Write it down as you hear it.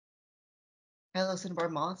Hello, Cinnabar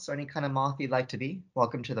Moths, or any kind of moth you'd like to be.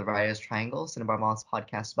 Welcome to the Writer's Triangle, Cinnabar Moths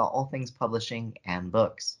podcast about all things publishing and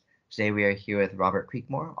books. Today we are here with Robert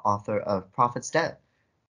Creekmore, author of Prophet's Debt.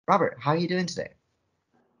 Robert, how are you doing today?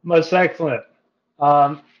 Most excellent.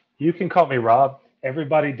 Um, you can call me Rob.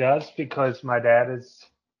 Everybody does because my dad is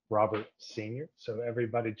Robert Sr. So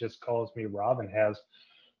everybody just calls me Rob and has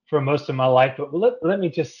for most of my life. But let me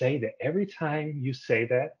just say that every time you say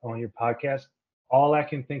that on your podcast, all I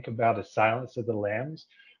can think about is Silence of the Lambs,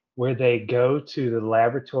 where they go to the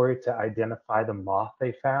laboratory to identify the moth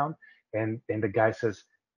they found. And the guy says,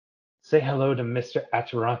 say hello to Mr.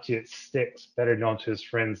 Atarantius Sticks, better known to his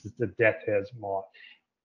friends as the Death Head's moth.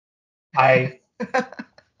 I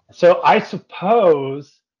So I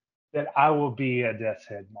suppose that I will be a death's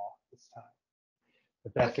head moth this time.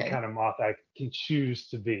 But that's the Okay, kind of moth I can choose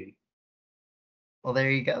to be. well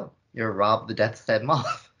there you go. You're Rob the Death's Head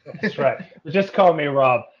Moth. That's right. But just call me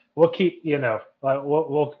Rob. We'll keep,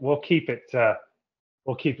 we'll keep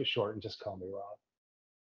it short and just call me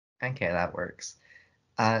Rob. Okay, that works.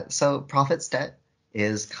 So Prophet's Debt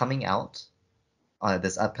is coming out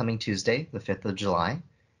this upcoming Tuesday, the 5th of July.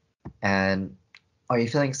 And are you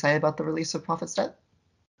feeling excited about the release of Prophet's Debt?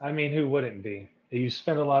 I mean, who wouldn't be? You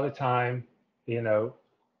spend a lot of time, you know,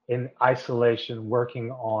 in isolation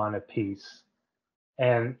working on a piece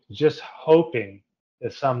and just hoping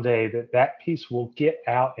that someday that piece will get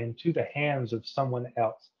out into the hands of someone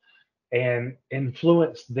else and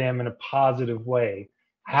influence them in a positive way.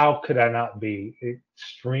 How could I not be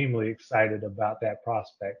extremely excited about that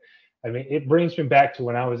prospect? I mean, it brings me back to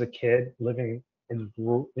when I was a kid living in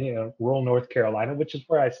rural North Carolina, which is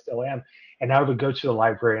where I still am, and I would go to the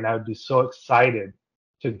library and I would be so excited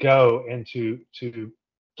to go and to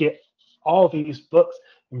get all these books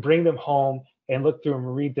and bring them home and look through them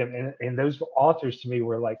and read them. And those authors to me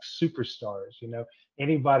were like superstars,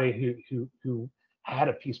 anybody who had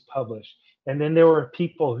a piece published. And then there were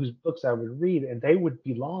people whose books I would read and they would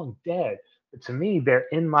be long dead. But to me, they're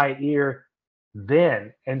in my ear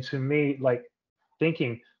then. And to me, like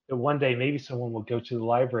thinking that one day maybe someone will go to the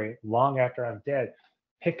library long after I'm dead,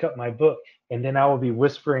 pick up my book, and then I will be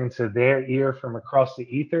whispering to their ear from across the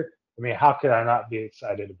ether. I mean, how could I not be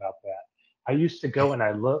excited about that? I used to go and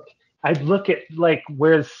I'd look at like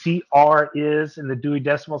where CR is in the Dewey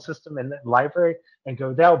Decimal System in the library and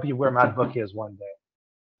go, that will be where my book is one day.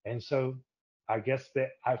 And so I guess that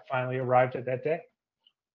I finally arrived at that day.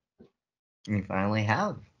 You finally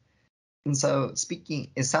have. And so,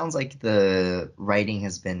 speaking, it sounds like the writing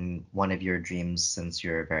has been one of your dreams since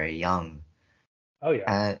you were very young. Oh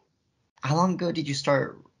yeah. Uh, how long ago did you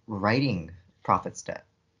start writing Prophet's Debt?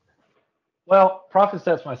 Well, Prophets,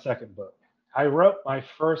 that's my second book. I wrote my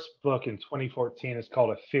first book in 2014. It's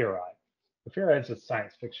called A Fear Eye. A Fear Eye is a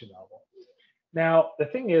science fiction novel. Now, the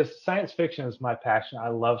thing is, science fiction is my passion. I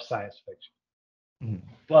love science fiction. Mhm.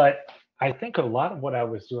 But I think a lot of what I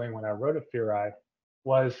was doing when I wrote A Fear Eye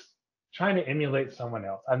was trying to emulate someone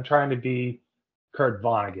else. I'm trying to be Kurt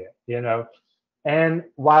Vonnegut. And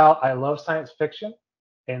while I love science fiction,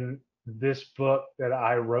 and this book that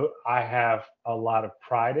I wrote, I have a lot of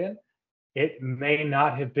pride in. It may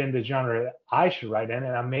not have been the genre that I should write in,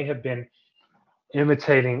 and I may have been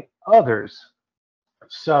imitating others.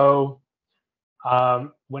 So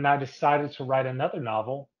when I decided to write another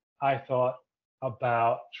novel, I thought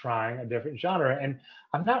about trying a different genre. And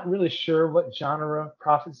I'm not really sure what genre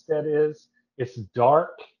Prophet's Dead is. It's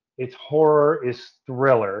dark, it's horror, it's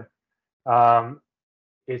thriller, um,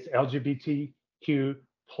 it's LGBTQ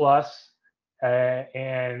plus,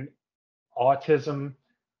 and autism,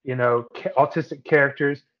 autistic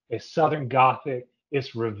characters. It's Southern Gothic.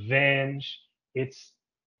 It's revenge. It's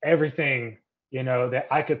everything that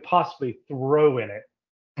I could possibly throw in it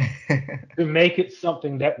to make it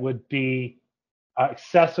something that would be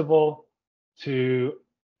accessible to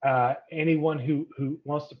anyone who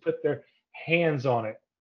wants to put their hands on it.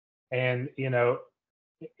 And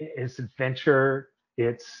it's adventure.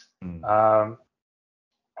 It's Mm. um,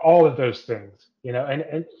 all of those things.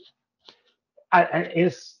 And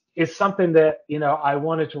it's something that I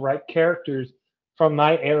wanted to write characters from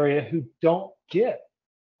my area who don't get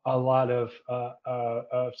a lot of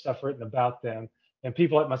stuff written about them, and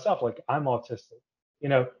people like myself, like I'm autistic.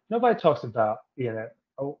 Nobody talks about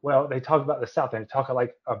well, they talk about the South and they talk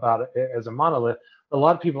like about it as a monolith. But a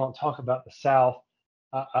lot of people don't talk about the South,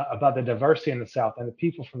 about the diversity in the South and the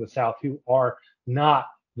people from the South who are not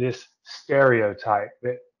this stereotype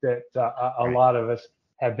that a Right. lot of us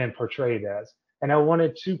have been portrayed as. And I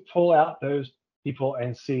wanted to pull out those people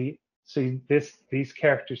and see these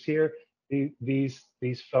characters here, these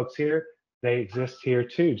folks here, they exist here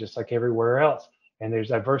too, just like everywhere else. and there's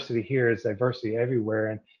diversity here, there's diversity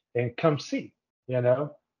everywhere, and come see, you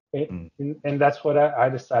know, Mm. and that's what I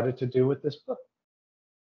decided to do with this book.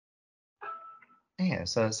 Yeah,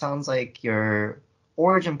 so it sounds like your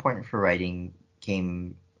origin point for writing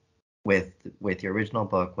came with your original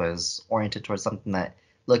book was oriented towards something that,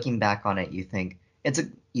 looking back on it, you think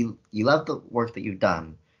you love the work that you've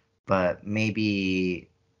done, but maybe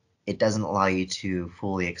it doesn't allow you to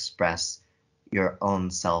fully express your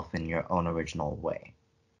own self in your own original way.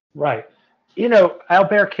 Right. You know,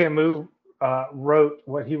 Albert Camus wrote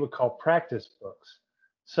what he would call practice books.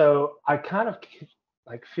 So I kind of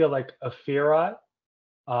like feel like a Fierite.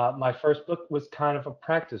 My first book was kind of a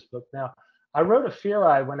practice book. Now, I wrote a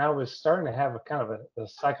Fierite when I was starting to have a kind of a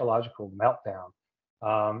psychological meltdown.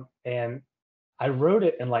 And I wrote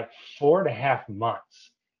it in like 4.5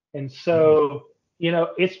 months. And Mm, so, you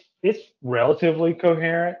know, it's relatively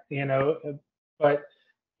coherent, you know, but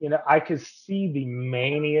you know, I could see the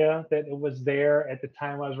mania that it was there at the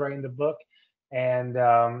time I was writing the book. And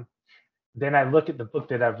then I look at the book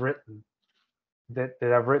that I've written, that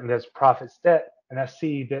I've written that's Prophet's Debt, and I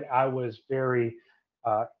see that I was very,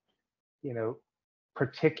 uh, you know,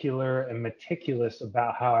 particular and meticulous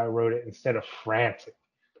about how I wrote it instead of frantic.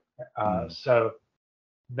 mm, So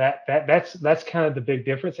that's kind of the big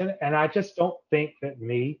difference in it. And I just don't think that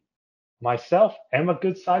me myself am a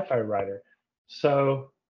good sci-fi writer.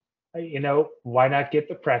 So you know, why not get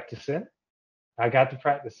the practice in? I got the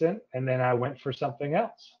practice in, and then I went for something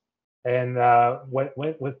else. And went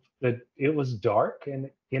with the. It was dark, and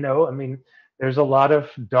you know, I mean, there's a lot of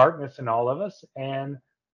darkness in all of us, and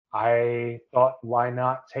I thought, why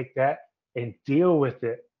not take that and deal with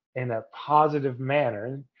it in a positive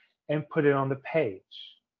manner and put it on the page.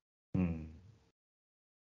 mm.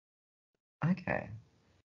 Okay.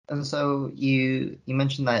 And so you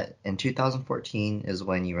mentioned that in 2014 is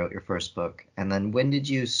when you wrote your first book, and then when did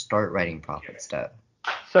you start writing Prophet's Debt?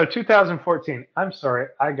 So 2014. I'm sorry,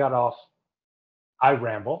 I got off. I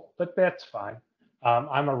ramble, but that's fine.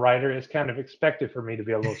 I'm a writer. It's kind of expected for me to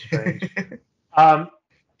be a little strange. Um,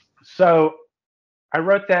 so I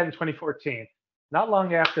wrote that in 2014. Not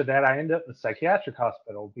long after that, I ended up in a psychiatric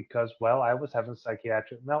hospital because, well, I was having a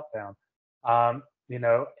psychiatric meltdown. You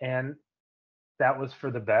know, and that was for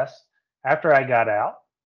the best. After I got out,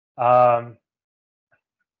 um,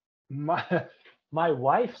 my my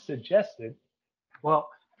wife suggested, well,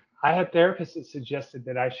 I had therapists that suggested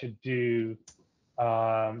that I should do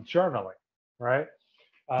journaling, right?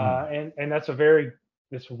 Mm, And that's a very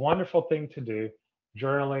this wonderful thing to do,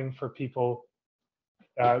 journaling for people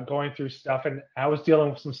going through stuff. And I was dealing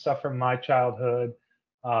with some stuff from my childhood,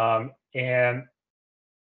 and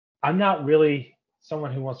I'm not really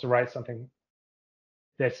someone who wants to write something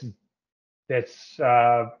that's that's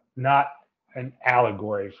not an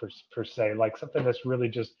allegory for per se, like something that's really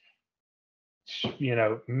just you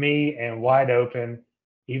know me and wide open,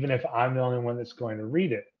 even if I'm the only one that's going to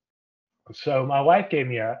read it. So my wife gave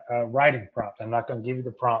me a writing prompt. I'm not going to give you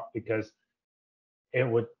the prompt because it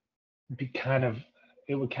would be kind of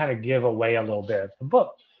it would kind of give away a little bit of the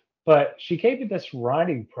book. But she gave me this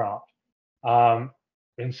writing prompt, um,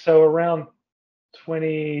 and so around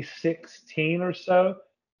 2016 or so,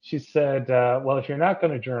 she said, "Well, if you're not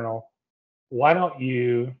going to journal, why don't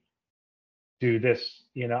you do this?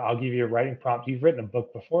 You know, I'll give you a writing prompt. You've written a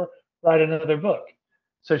book before. Write another book."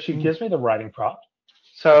 So she mm, gives me the writing prompt.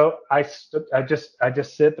 So I just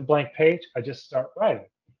sit at the blank page. I just start writing.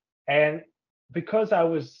 And because I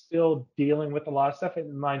was still dealing with a lot of stuff,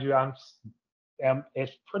 and mind you,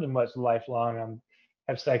 it's pretty much lifelong.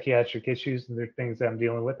 Have psychiatric issues, and there are things that I'm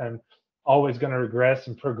dealing with. I'm always going to regress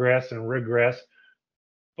and progress and regress.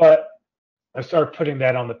 But I started putting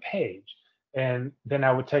that on the page, and then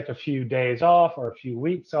I would take a few days off, or a few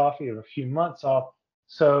weeks off, or a few months off.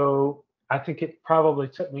 So I think it probably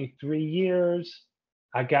took me 3 years.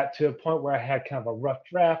 I got to a point where I had kind of a rough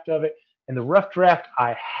draft of it, and the rough draft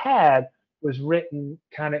I had was written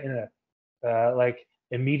kind of in a like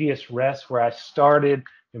immediate rest, where I started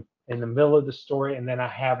in the middle of the story, and then I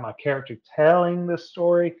have my character telling the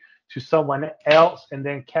story to someone else, and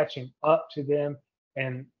then catching up to them,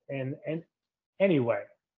 and anyway,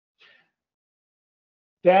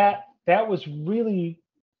 that was really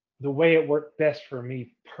the way it worked best for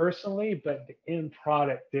me personally, but the end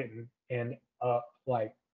product didn't end up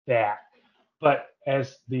like that. But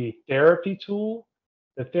as the therapy tool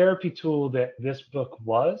that this book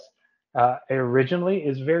was originally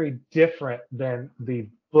is very different than the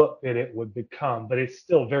book that it would become, but it's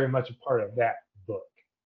still very much a part of that book.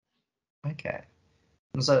 okay.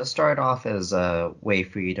 And so it started off as a way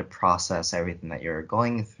for you to process everything that you're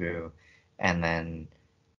going through, and then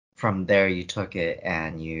from there you took it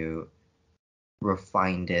and you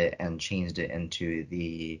refined it and changed it into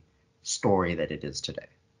the story that it is today.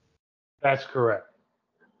 That's correct.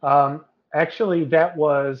 Actually, that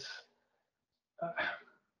was uh,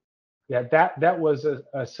 yeah, that was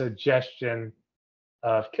a suggestion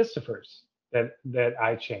of Christopher's that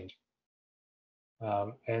I changed,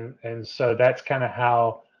 and so that's kind of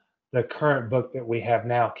how the current book that we have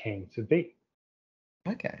now came to be.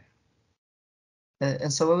 Okay.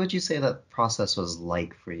 And so what would you say that process was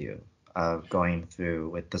like for you of going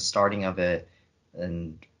through with the starting of it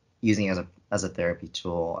and using it as a therapy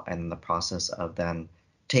tool and the process of then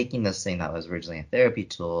taking this thing that was originally a therapy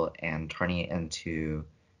tool and turning it into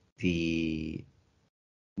the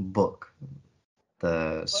book,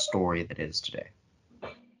 the story that it is today?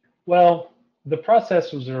 Well, the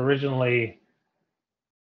process was originally,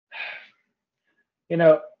 you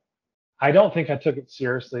know, I don't think I took it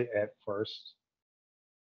seriously at first,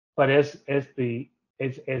 but as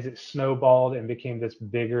it snowballed and became this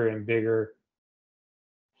bigger and bigger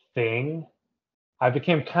thing, I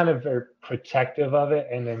became kind of very protective of it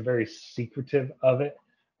and then very secretive of it,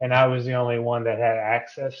 and I was the only one that had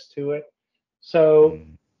access to it. So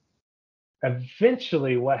Mm,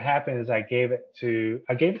 eventually, what happened is I gave it to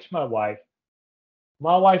my wife.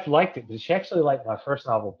 My wife liked it, but she actually liked my first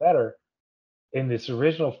novel better in this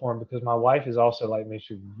original form because my wife is also like me.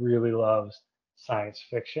 She really loves science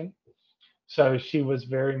fiction. So she was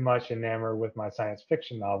very much enamored with my science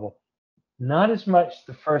fiction novel. Not as much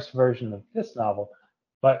the first version of this novel,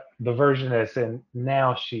 but the version that's in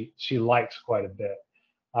now she likes quite a bit.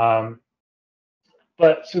 Um,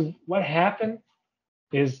 but so what happened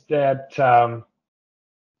is that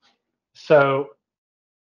so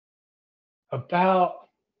about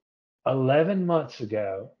 11 months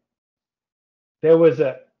ago, there was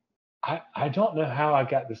I don't know how I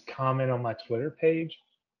got this comment on my Twitter page,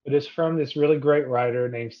 but it's from this really great writer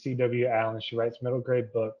named C.W. Allen. She writes middle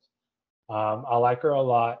grade books. I like her a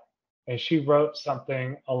lot. And she wrote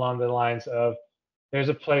something along the lines of there's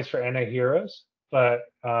a place for anti-heroes, but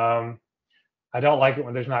I don't like it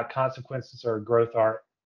when there's not consequences or growth arc.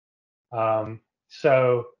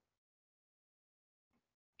 So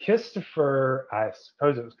Christopher, I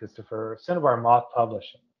suppose it was Christopher, Cinnabar Moth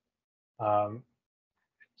Publishing, um,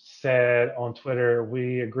 said on Twitter,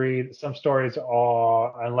 we agree that some stories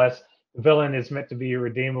are, unless the villain is meant to be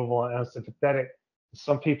irredeemable and unsympathetic,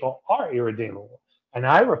 some people are irredeemable. And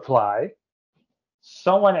I replied,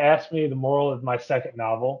 someone asked me the moral of my second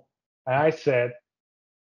novel, and I said,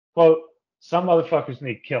 quote, some motherfuckers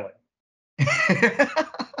need killing.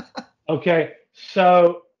 Okay,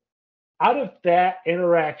 so out of that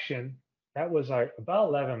interaction, that was like about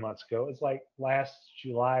 11 months ago. It was like last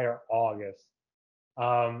July or August.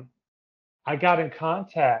 Um, I got in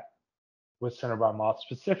contact with Cinnabar Moth,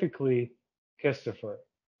 specifically Christopher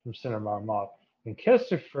from Cinnabar Moth. And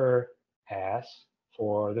Christopher asked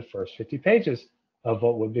for the first 50 pages of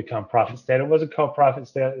what would become Prophet State. It wasn't called Prophet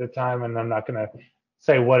State at the time, and I'm not going to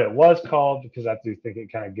say what it was called because I do think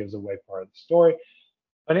it kind of gives away part of the story.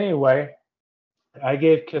 But anyway, I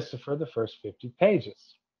gave Christopher the first 50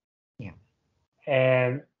 pages, yeah.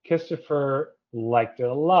 and Christopher liked it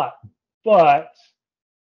a lot. But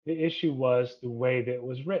the issue was the way that it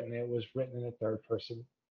was written. It was written in a third person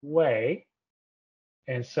way.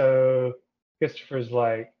 And so Christopher's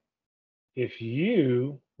like, if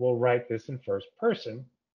you will write this in first person,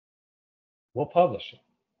 we'll publish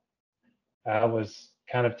it. I was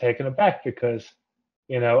kind of taken aback because,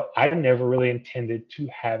 I never really intended to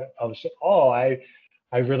have it published at all. I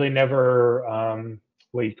really never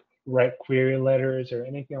like write query letters or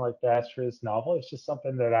anything like that for this novel. It's just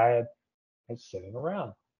something that I had sitting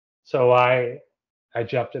around. So I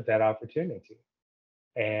jumped at that opportunity.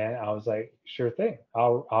 And I was like, sure thing.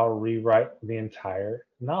 I'll rewrite the entire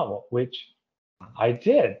novel, which I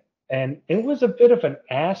did. And it was a bit of an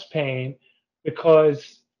ass pain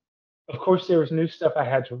because of course there was new stuff I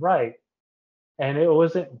had to write. And it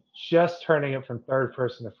wasn't just turning it from third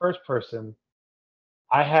person to first person.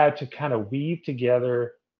 I had to kind of weave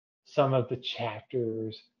together some of the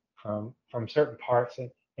chapters from certain parts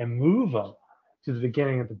and move them to the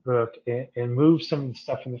beginning of the book and move some of the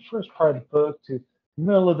stuff from the first part of the book to the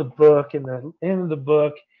middle of the book and the end of the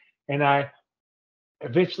book. And I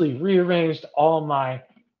eventually rearranged all my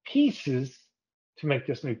pieces to make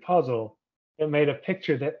this new puzzle that made a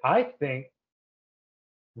picture that I think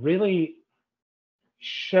really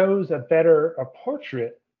shows a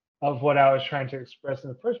portrait of what I was trying to express in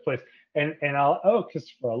the first place. And I'll owe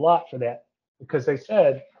Christopher a lot for that because they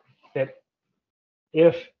said that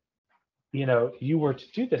if you were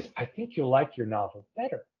to do this, I think you'll like your novel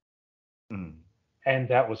better. Mm. And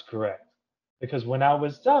that was correct. Because when I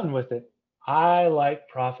was done with it, I like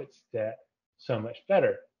Prophet's Debt so much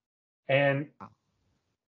better. And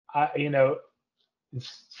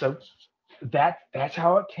so that's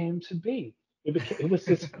how it came to be. It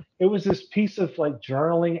was this piece of like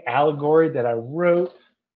journaling allegory that I wrote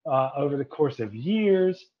over the course of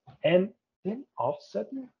years, and then all of a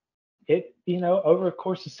sudden over the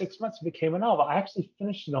course of 6 months it became a novel. I actually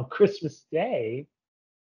finished it on Christmas Day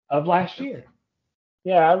of last Really? year.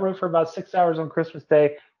 Yeah, I wrote for about 6 hours on Christmas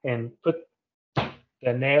Day and put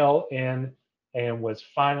the nail in and was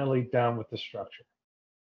finally done with the structure.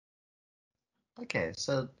 Okay,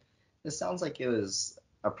 so this sounds like it was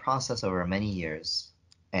a process over many years,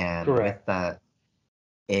 and with Correct. that,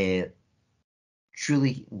 it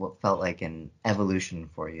truly felt like an evolution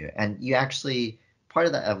for you. And you actually, part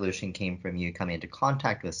of that evolution came from you coming into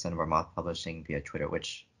contact with Cinema Moth Publishing via Twitter,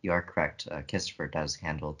 which you are correct, Christopher does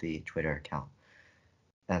handle the Twitter account.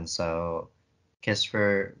 And so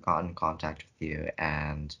Christopher got in contact with you,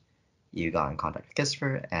 and you got in contact with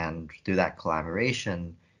Christopher, and through that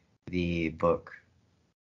collaboration, the book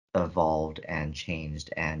evolved and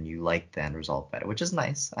changed, and you liked the end result better, which is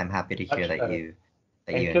nice. I'm happy to hear Much that better. you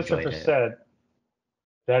And enjoyed Christopher it. said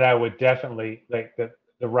that I would definitely like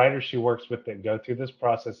the writers she works with that go through this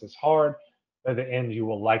process is hard. By the end, you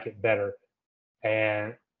will like it better.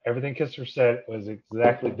 And everything Christopher said was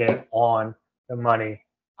exactly dead on the money.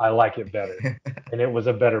 I like it better. And it was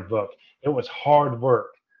a better book. It was hard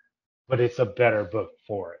work, but it's a better book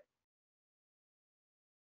for it.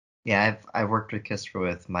 Yeah, I've worked with Christopher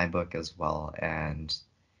with my book as well, and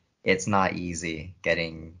it's not easy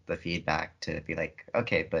getting the feedback to be like,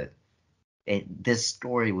 okay, but this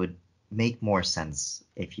story would make more sense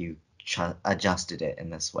if you adjusted it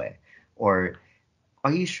in this way. Or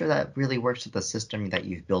are you sure that really works with the system that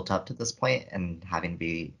you've built up to this point? And having to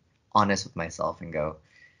be honest with myself and go,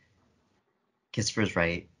 Christopher's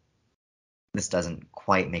right. This doesn't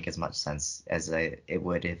quite make as much sense as it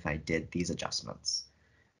would if I did these adjustments.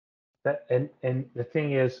 And the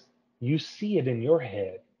thing is, you see it in your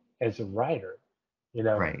head as a writer, you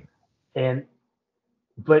know, Right. and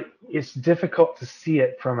but it's difficult to see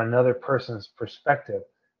it from another person's perspective,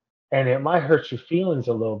 and it might hurt your feelings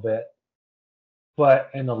a little bit, but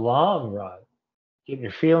in the long run, getting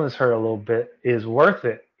your feelings hurt a little bit is worth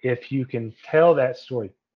it if you can tell that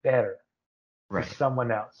story better to Right.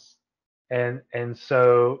 someone else. And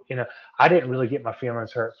so I didn't really get my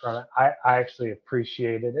feelings hurt from it. I actually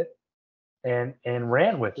appreciated it and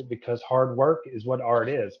ran with it because hard work is what art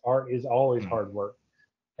is. Art is always Mm. hard work.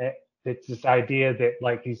 And it's this idea that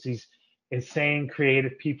like these insane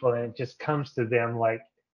creative people and it just comes to them like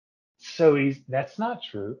so easy. That's not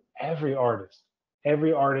true. Every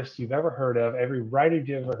artist you've ever heard of, every writer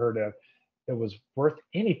you've ever heard of that was worth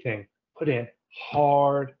anything put in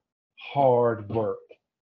hard, hard work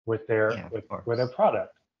with their Yeah, of with their course.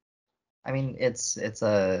 product. I mean, it's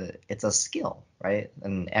a skill, right?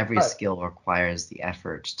 And every Right. skill requires the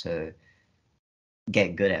effort to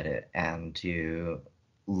get good at it and to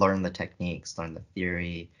learn the techniques, learn the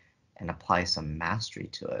theory, and apply some mastery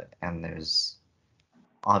to it. And there's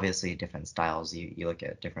obviously different styles. You look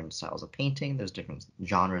at different styles of painting, there's different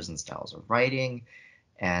genres and styles of writing,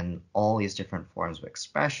 and all these different forms of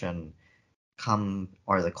expression come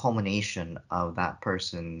are the culmination of that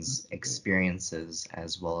person's experiences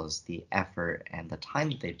as well as the effort and the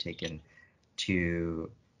time that they've taken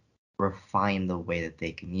to refine the way that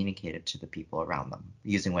they communicate it to the people around them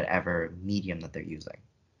using whatever medium that they're using.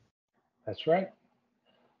 That's right.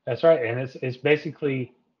 That's right. And it's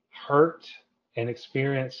basically hurt and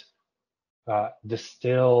experience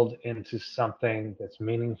distilled into something that's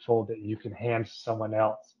meaningful that you can hand to someone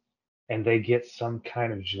else and they get some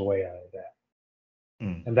kind of joy out of that.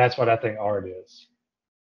 Mm. And that's what I think art is.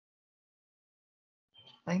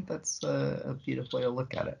 I think that's a beautiful way to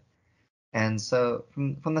look at it. And so,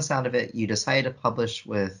 from the sound of it, you decided to publish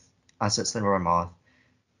with us at Cinema Moth,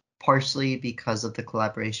 partially because of the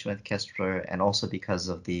collaboration with Christopher, and also because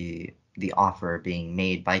of the offer being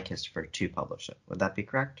made by Christopher to publish it. Would that be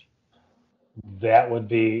correct? That would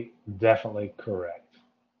be definitely correct.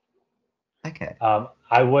 Okay.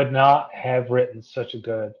 I would not have written such a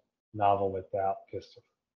good novel without Christopher.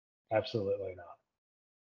 Absolutely not.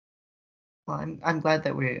 Well, I'm glad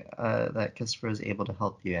that that Christopher is able to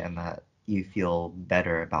help you and that you feel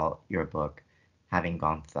better about your book having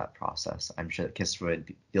gone through that process. I'm sure that Christopher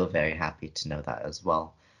would feel very happy to know that as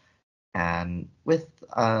well. And with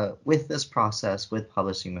this process, with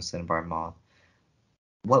publishing with Cinnabar Moth,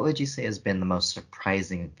 what would you say has been the most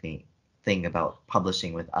surprising thing about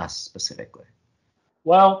publishing with us specifically?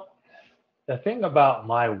 Well, the thing about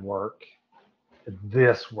my work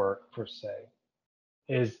this work per se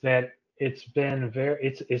is that it's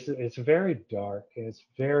very dark and it's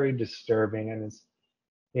very disturbing and it's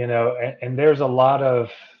and there's a lot of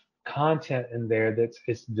content in there that's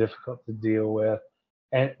it's difficult to deal with,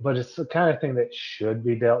 and but it's the kind of thing that should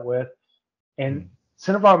be dealt with. And Mm,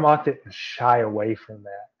 Cinnabar Moth didn't shy away from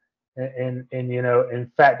that. And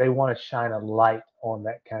in fact, they want to shine a light on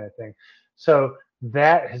that kind of thing. So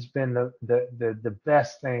that has been the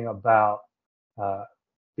best thing about uh,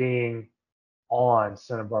 being on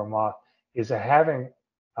Cinnabar Moth is having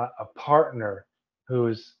a partner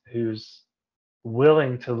who's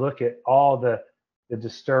willing to look at all the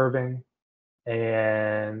disturbing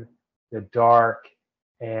and the dark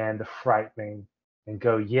and the frightening and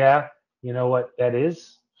go, yeah, you know what? That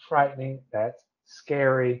is frightening. That's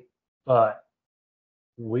scary. But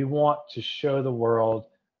we want to show the world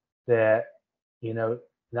that, you know,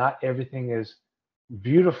 not everything is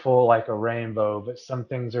beautiful like a rainbow, but some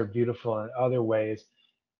things are beautiful in other ways.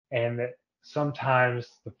 And that sometimes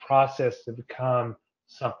the process to become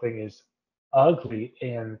something is ugly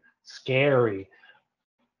and scary,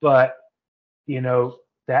 but you know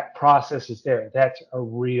that process is there. That's a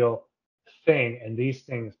real thing, and these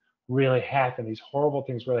things really happen. These horrible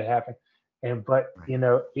things really happen, and but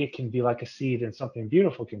right. it can be like a seed, and something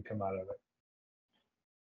beautiful can come out of it.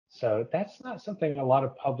 So that's not something a lot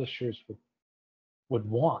of publishers would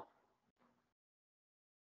want.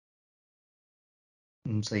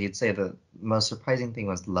 And so you'd say the most surprising thing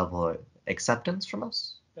was the level of acceptance from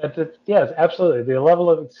us? Yes, absolutely. The level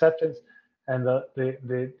of acceptance and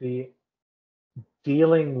the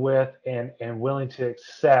dealing with and willing to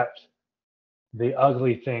accept the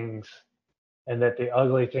ugly things, and that the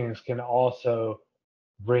ugly things can also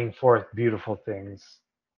bring forth beautiful things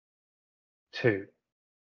too.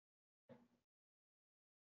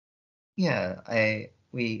 Yeah,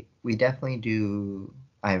 we definitely do.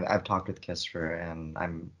 I've talked with Kistler, and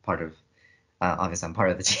I'm part of obviously I'm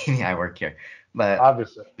part of the team. I work here, but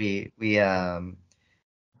Obviously, we we um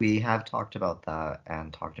we have talked about that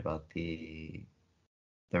and talked about the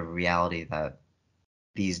reality that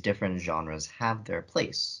these different genres have their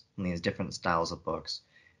place in these different styles of books.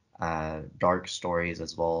 Dark stories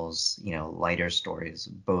as well as lighter stories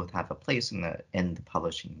both have a place in the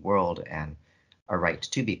publishing world and a right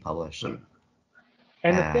to be published.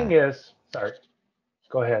 and the thing Uh, is, sorry,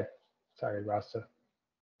 go ahead. Sorry, Rasta.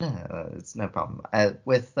 it's no problem.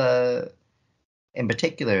 With in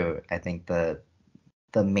particular, I think the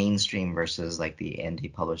mainstream versus like the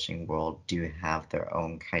indie publishing world do have their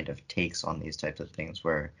own kind of takes on these types of things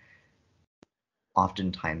where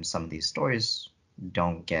oftentimes some of these stories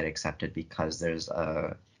don't get accepted because there's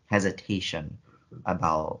a hesitation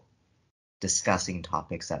about discussing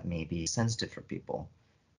topics that may be sensitive for people,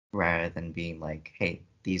 rather than being like, hey,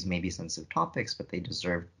 these may be sensitive topics, but they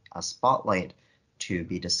deserve a spotlight to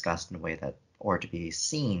be discussed in a way that, or to be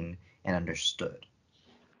seen and understood.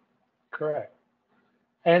 Correct.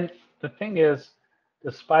 And the thing is,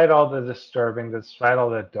 despite all the disturbing, despite all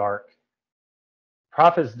the dark,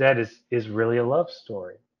 Prophet's Dead is really a love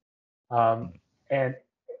story. Um, Mm, and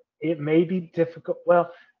it may be difficult.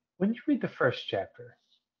 Well, when you read the first chapter,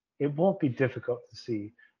 it won't be difficult to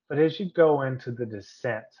see. But as you go into the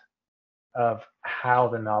descent of how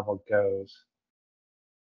the novel goes,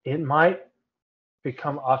 it might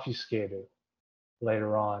become obfuscated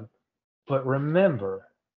later on. But remember,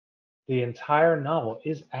 the entire novel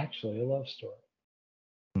is actually a love story.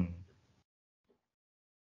 mm.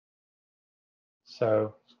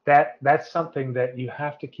 So that's something that you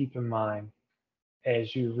have to keep in mind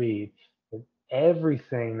as you read. That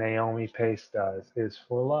everything Naomi Pace does is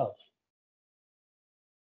for love.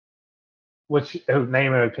 Which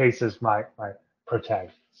Naomi Pace is my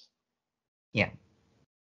protagonist. Yeah.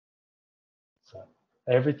 So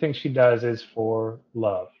everything she does is for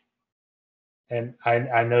love. And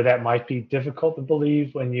I know that might be difficult to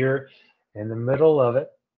believe when you're in the middle of it.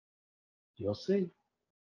 You'll see.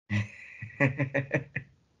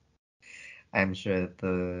 I'm sure that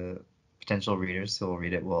the potential readers who will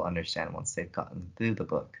read it will understand once they've gotten through the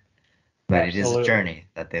book. But it is a Absolutely. journey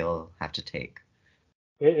that they'll have to take.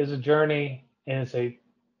 It is a journey, and it's a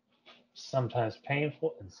sometimes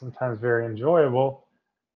painful and sometimes very enjoyable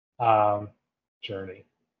um, journey.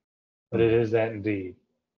 But it Mm. is that indeed.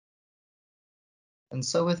 And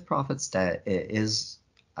so with Prophet's Debt, it is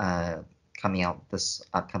uh, coming out this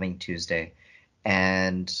upcoming Tuesday,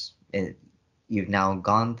 and it, you've now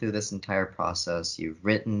gone through this entire process. You've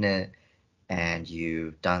written it, and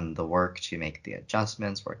you've done the work to make the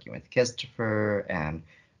adjustments, working with Christopher, and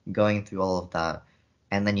going through all of that.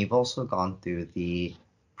 And then you've also gone through the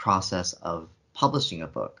process of publishing a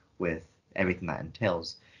book with everything that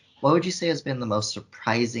entails. What would you say has been the most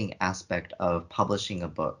surprising aspect of publishing a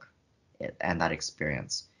book and that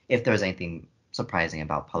experience? If there's anything surprising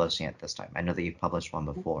about publishing it this time. I know that you've published one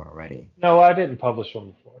before already. No, I didn't publish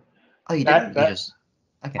one before. Oh, you That didn't? You that just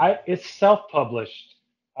okay. I it's self-published,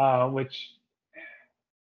 which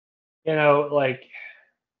like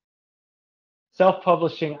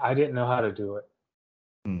self-publishing, I didn't know how to do it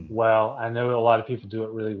Hmm. well. I know a lot of people do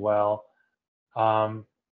it really well, um,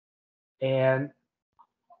 and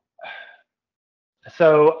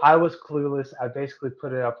so I was clueless. I basically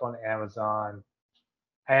put it up on Amazon,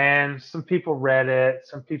 and some people read it,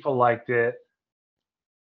 some people liked it,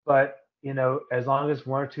 but as long as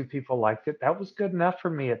one or two people liked it, that was good enough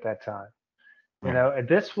for me at that time. Right. And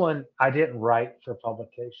this one I didn't write for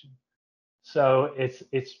publication, so it's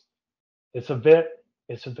a bit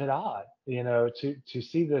odd, to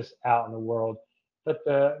see this out in the world. But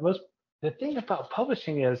the thing about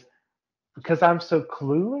publishing is, because I'm so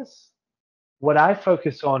clueless, what I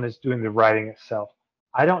focus on is doing the writing itself.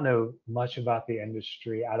 I don't know much about the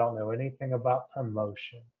industry. I don't know anything about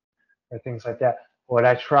promotion or things like that. What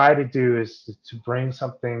I try to do is to bring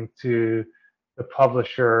something to the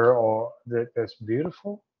publisher or that's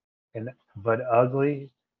beautiful and but ugly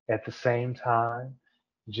at the same time,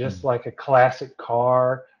 just Hmm. like a classic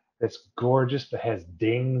car that's gorgeous but has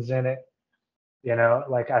dings in it.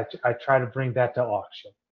 Like I try to bring that to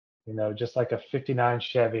auction. Just like a '59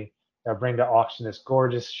 Chevy, I bring to auction this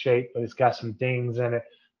gorgeous shape, but it's got some dings in it.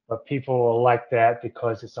 But people will like that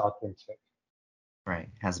because it's authentic. Right.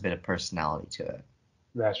 Has a bit of personality to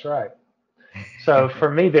That's right. So it. for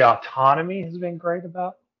me, the autonomy has been great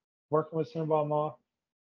about working with Cinnabon Moth.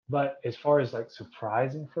 But as far as like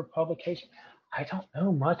surprising for publication, I don't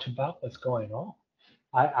know much about what's going on.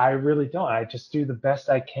 I really don't. I just do the best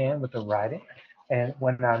I can with the writing. And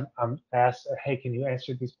when I'm asked, hey, can you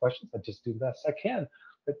answer these questions? I just do the best I can.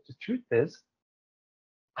 But the truth is,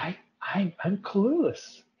 I'm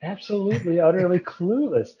clueless, absolutely, utterly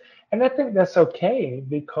clueless. And I think that's okay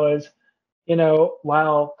because,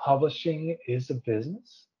 while publishing is a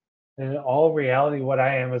business, in all reality, what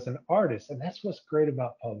I am is an artist. And that's what's great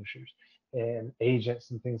about publishers and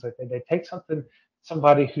agents and things like that. They take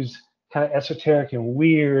somebody who's kind of esoteric and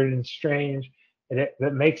weird and strange, and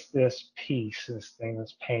that makes this piece, this thing,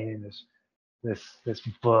 this painting, this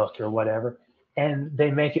book or whatever, and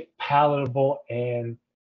they make it palatable and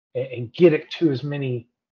get it to as many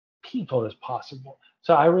people as possible.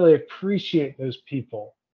 So I really appreciate those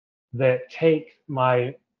people that take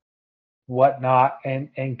my whatnot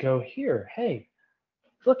and go, here, hey,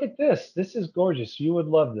 look at this. This is gorgeous. You would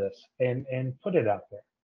love this, and put it out there.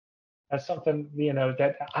 That's something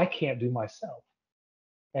that I can't do myself,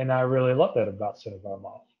 and I really love that about Cinnabon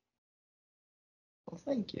Moth. Well,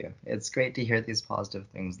 thank you. It's great to hear these positive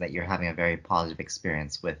things that you're having a very positive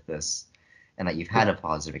experience with this and that you've Yeah, had a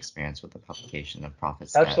positive experience with the publication of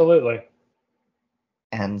Prophet's Debt. absolutely.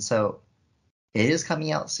 And so it is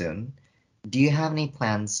coming out soon. Do you have any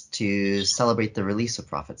plans to celebrate the release of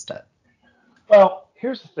Prophet's Debt? Well,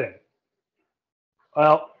 here's the thing.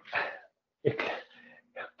 Well, it,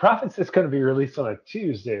 Prophets is going to be released on a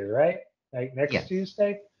Tuesday, right? Like next Yes.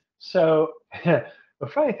 Tuesday. So the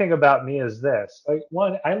funny thing about me is this: like,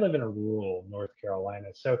 one, I live in a rural North Carolina,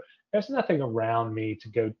 so there's nothing around me to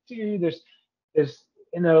go do. There's,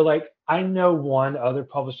 like I know one other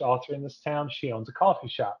published author in this town. She owns a coffee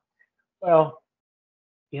shop. Well,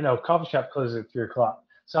 coffee shop closes at 3 o'clock,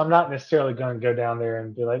 so I'm not necessarily going to go down there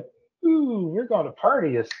and be like, "Ooh, we're going to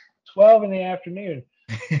party. It's 12 in the afternoon."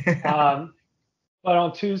 Um, but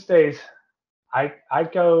on Tuesdays, I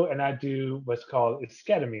go and I do what's called it's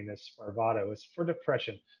ketamine, it's Spravato. It's for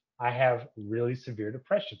depression. I have really severe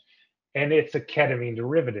depression, and it's a ketamine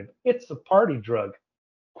derivative. It's a party drug,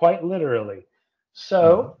 quite literally. Mhm.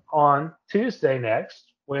 So on Tuesday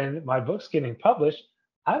next, when my book's getting published,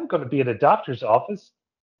 I'm going to be at a doctor's office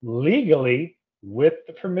legally with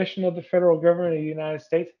the permission of the federal government of the United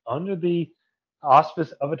States under the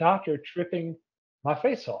auspice of a doctor tripping my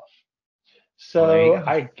face off. Well, there you So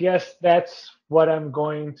go. I guess that's what I'm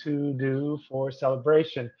going to do for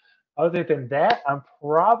celebration. Other than that, I'm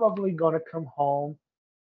probably going to come home,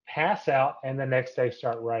 pass out, and the next day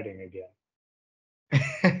start writing again.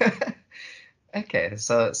 Okay,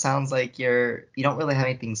 so it sounds like you don't really have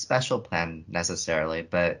anything special planned necessarily,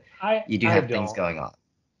 but I you do I have things don't. going on.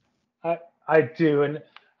 I I do, and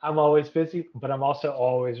I'm always busy, but I'm also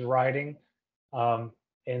always writing. Um,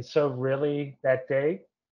 and so really, that day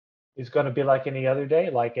is going to be like any other day.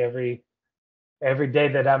 Like every day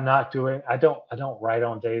that I'm not doing, I don't write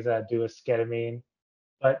on days that I do a ketamine.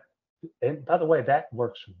 But And by the way, that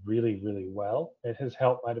works really, really well. It has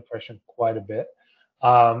helped my depression quite a bit.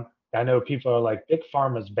 I know people are like, Big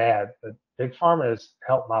Pharma's bad, but Big Pharma has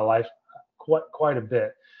helped my life quite a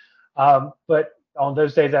bit. But on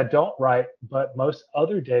those days I don't write, but most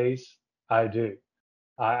other days I do.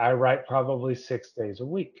 I write probably 6 days a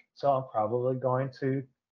week. So I'm probably going to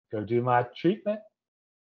go do my treatment.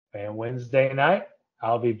 And Wednesday night,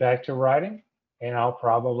 I'll be back to writing. And I'll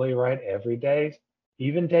probably write every day,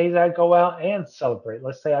 even days I go out and celebrate.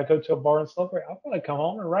 Let's say I go to a bar and celebrate. I'll probably come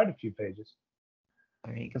home and write a few pages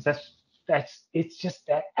There you go. because that's it's just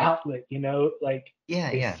that outlet, like Yeah,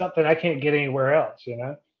 it's yeah. something I can't get anywhere else.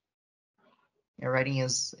 Yeah, writing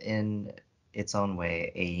is in its own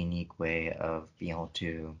way a unique way of being able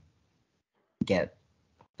to get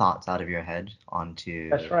thoughts out of your head That's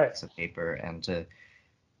onto a right. piece of paper and to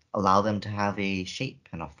allow them to have a shape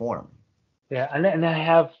and a form. Yeah, and I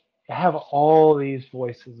have all these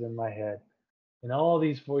voices in my head, and all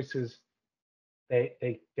these voices they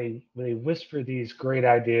whisper these great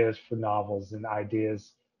ideas for novels and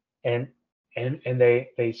ideas, and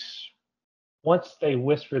once they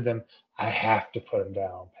whisper them, I have to put them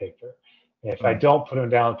down on paper. And if I Mm. don't put them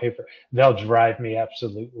down on paper, they'll drive me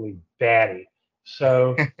absolutely batty.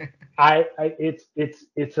 So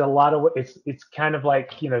it's a lot of it's kind of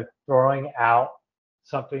like throwing out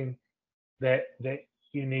something that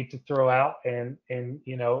you need to throw out, and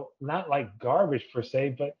not like garbage per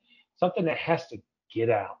se, but something that has to get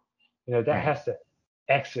out, that Right. has to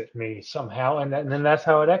exit me somehow, and then that's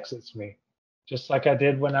how it exits me, just like I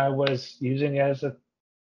did when I was using it as a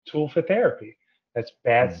tool for therapy. That's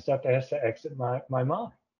bad Mm. stuff that has to exit my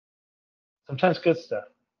mind. Sometimes good stuff.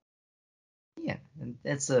 Yeah, and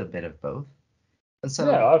it's a bit of both. And so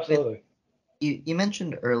Yeah, with absolutely. you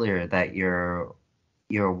mentioned earlier that your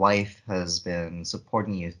wife has been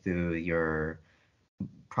supporting you through your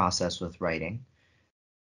process with writing.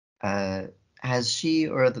 Uh, has she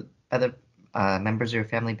or the other members of your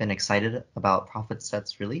family been excited about Prophet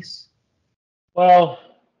Set's release? Well,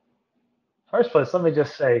 first place, let me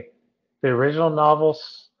just say the original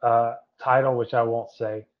novel's title, which I won't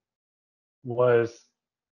say, was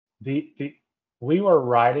the we were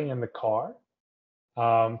riding in the car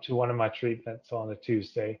to one of my treatments on a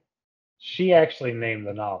Tuesday. She actually named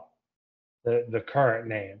the novel, the current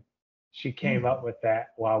name. She came Hmm. up with that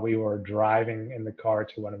while we were driving in the car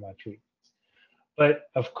to one of my treatments. But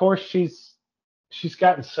of course, she's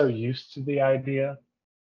gotten so used to the idea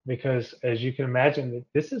because, as you can imagine,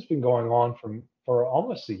 this has been going on for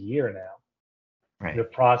almost a year now. The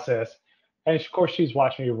Right. process, and of course, she's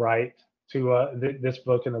watched me write to this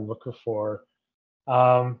book and the book before.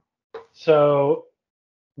 Um, so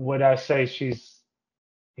would I say she's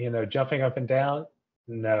jumping up and down?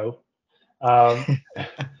 No. Um,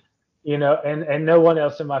 and no one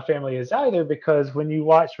else in my family is either, because when you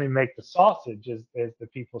watch me make the sausage, as the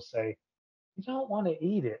people say, you don't want to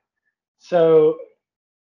eat it. So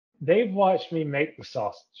they've watched me make the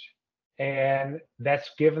sausage, and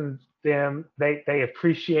that's given them they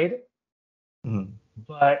appreciate it, Mhm.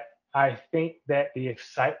 but I think that the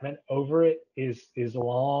excitement over it is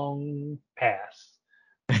long past.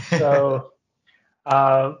 So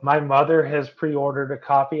my mother has pre-ordered a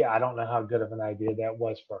copy. I don't know how good of an idea that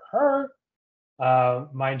was for her.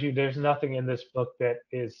 Mind you, there's nothing in this book that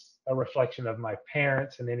is a reflection of my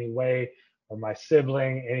parents in any way or my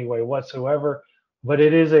sibling any way whatsoever. But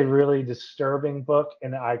it is a really disturbing book,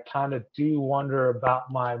 and I kind of do wonder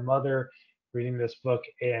about my mother reading this book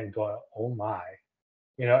and going, "Oh my,"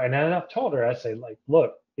 And then I've told her, I say, like,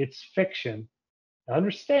 "Look, it's fiction. I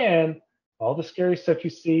understand all the scary stuff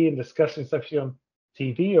you see and disgusting stuff you see on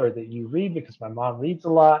TV or that you read, because my mom reads a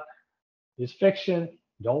lot, is fiction.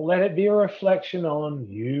 Don't let it be a reflection on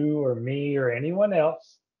you or me or anyone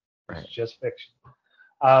else. It's Right. just fiction."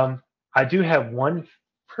 Um, I do have one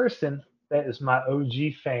person that is my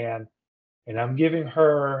OG fan, and I'm giving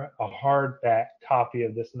her a hardback copy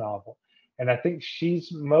of this novel. And I think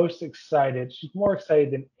she's most excited. She's more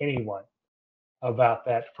excited than anyone about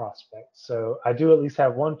that prospect. So I do at least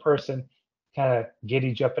have one person kind of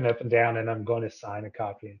giddy jumping up and down, and I'm going to sign a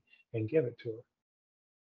copy and give it to her.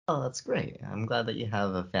 Oh, that's great. I'm glad that you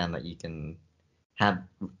have a fan that you can have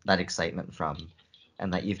that excitement from,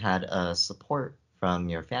 and that you've had support from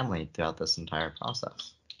your family throughout this entire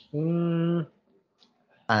process. Mm,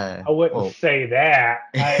 I wouldn't Well, say that.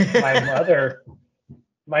 My oh mother,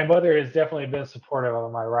 my mother has definitely been supportive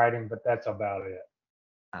of my writing, but that's about it.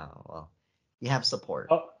 well, you have support.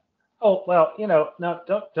 Oh, oh well, no,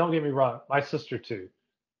 don't get me wrong. My sister too.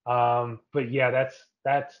 But yeah,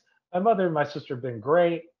 that's my mother and my sister have been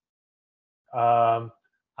great. Um,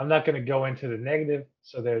 I'm not going to go into the negative.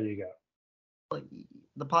 So there you go. Like,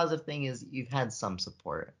 the positive thing is you've had some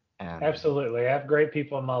support, and Absolutely. I have great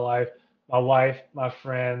people in my life. My wife, my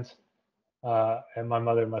friends, and my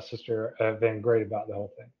mother and my sister have been great about the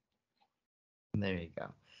whole thing. there you go.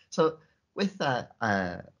 So with that,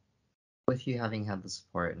 with you having had the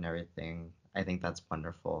support and everything, I think that's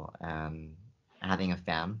wonderful. And having a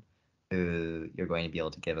fan who you're going to be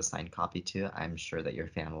able to give a signed copy to, I'm sure that your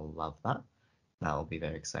fan will love that. That will be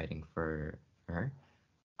very exciting for her.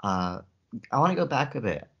 Uh, I want to go back a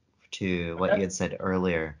bit to what you Okay. had said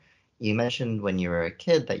earlier. You mentioned when you were a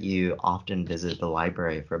kid that you often visit the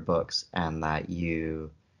library for books and that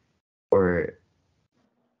you were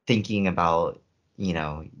thinking about, you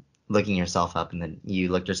know, looking yourself up and then you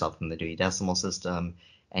looked yourself in the Dewey Decimal System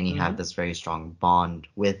and you have Hmm. this very strong bond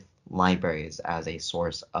with libraries as a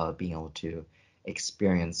source of being able to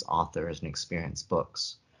experience authors and experience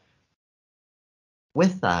books.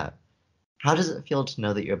 With that, how does it feel to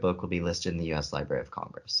know that your book will be listed in the US Library of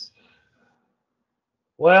Congress?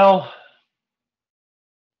 Well,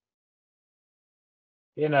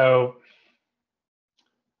 you know,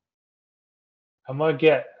 I'm gonna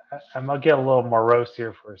get I'm gonna get a little morose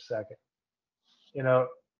here for a second. You know,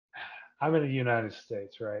 I'm in the United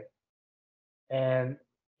States, right? And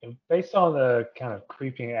based on the kind of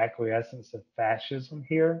creeping acquiescence of fascism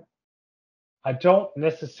here, I don't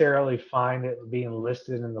necessarily find it being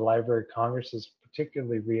listed in the Library of Congress is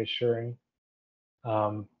particularly reassuring.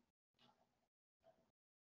 Um,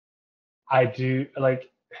 I do like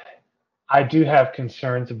I do have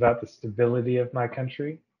concerns about the stability of my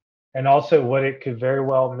country and also what it could very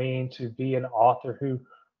well mean to be an author who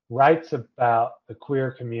writes about the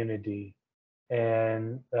queer community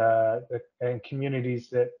and communities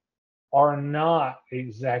that are not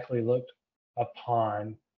exactly looked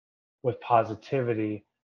upon with positivity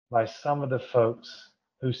by some of the folks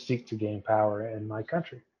who seek to gain power in my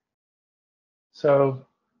country. So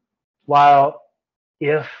while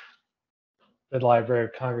if the Library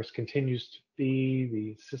of Congress continues to be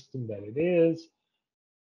the system that it is,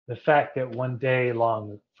 the fact that one day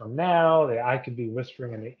long from now that I could be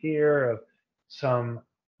whispering in the ear of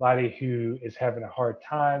somebody who is having a hard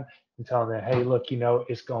time and telling them, hey, look,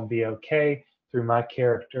 it's going to be okay through my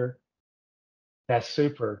character, that's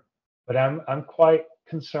super. But I'm quite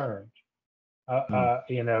concerned,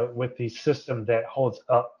 Hmm, with the system that holds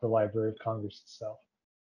up the Library of Congress itself.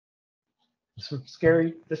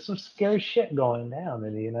 There's some scary shit going down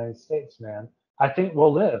in the United States, man. I think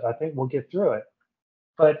we'll live. I think we'll get through it.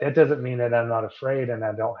 But that doesn't mean that I'm not afraid and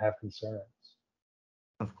I don't have concerns.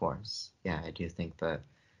 of course. Yeah, I do think that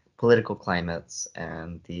political climates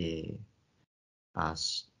and the uh,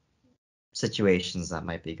 situations that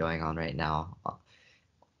might be going on right now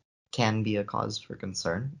can be a cause for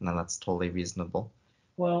concern, and that's totally reasonable.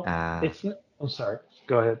 Well, Uh, I'm sorry.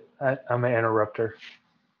 Go ahead. I'm an interrupter.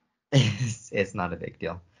 it's not a big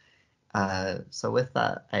deal. So with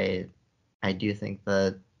that, I do think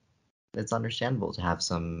that it's understandable to have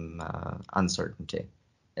some uncertainty.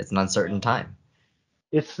 It's an uncertain time.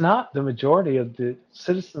 It's not the majority of the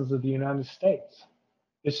citizens of the United States.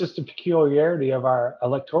 It's just a peculiarity of our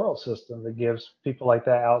electoral system that gives people like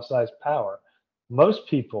that outsized power. Most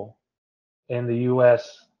people in the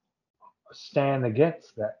US stand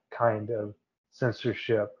against that kind of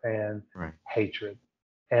censorship and Right. hatred.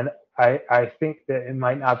 And I think that it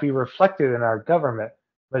might not be reflected in our government,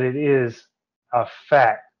 but it is a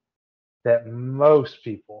fact that most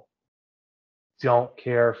people don't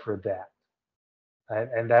care for that.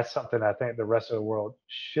 And that's something I think the rest of the world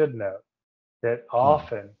should know that Hmm.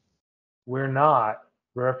 often we're not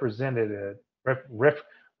represented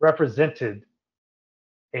represented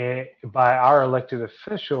by our elected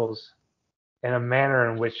officials in a manner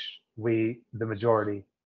in which we, the majority,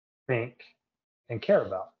 think and care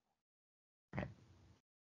about. Right.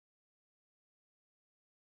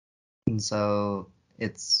 And so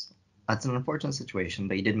that's an unfortunate situation,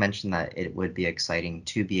 but you did mention that it would be exciting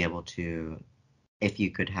to be able to, if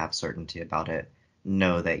you could have certainty about it,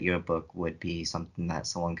 know that your book would be something that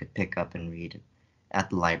someone could pick up and read at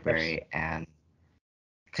the library and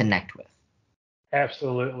connect with.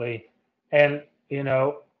 Absolutely. And,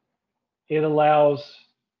 it allows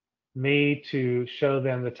me to show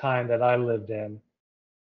them the time that I lived in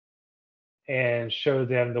and show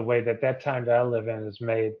them the way that that time that I live in is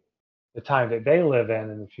made the time that they live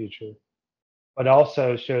in the future, but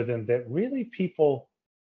also show them that really people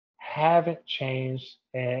haven't changed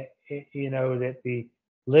and that the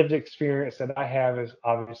lived experience that I have is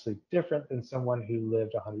obviously different than someone who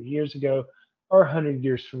lived 100 years ago or 100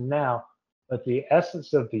 years from now, but the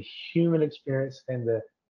essence of the human experience and the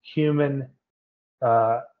human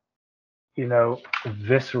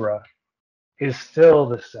viscera is still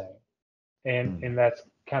the same. and Mm. and that's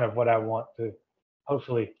kind of what I want to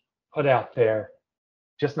hopefully put out there,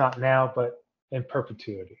 just not now, but in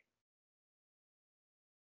perpetuity.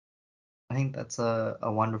 I think that's a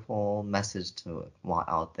wonderful message to want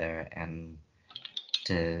out there and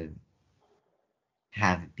to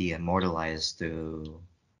have it be immortalized through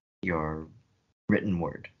your written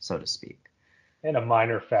word, so to speak. In a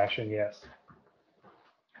minor fashion, yes.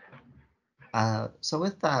 So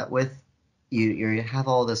with that, with you have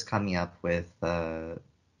all this coming up with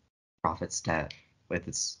Prophet's Debt, with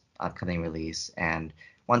its upcoming release, and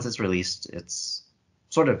once it's released, it's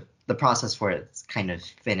sort of the process for it kind of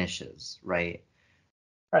finishes, right?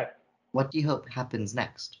 Right. What do you hope happens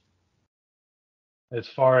next? As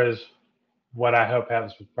far as what I hope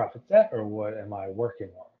happens with Prophet Debt, or what am I working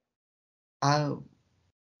on? Uh,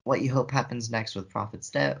 what you hope happens next with Prophet's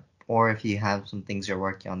Debt, or if you have some things you're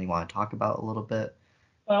working on you want to talk about a little bit.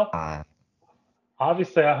 Well, Uh,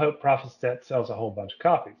 obviously, I hope Prophet Debt sells a whole bunch of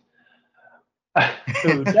copies.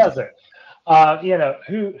 Who doesn't?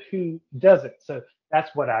 Who doesn't? So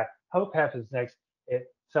that's what I hope happens next. It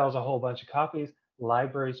sells a whole bunch of copies.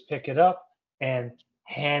 Libraries pick it up and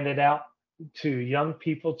hand it out to young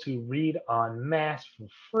people to read en masse for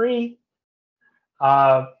free.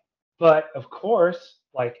 Uh, but of course,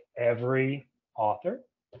 like every author,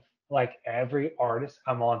 like every artist,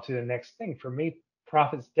 I'm on to the next thing. For me,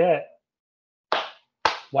 Prophet's Debt,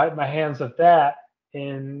 wipe my hands of that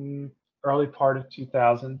in early part of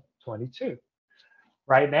 2022.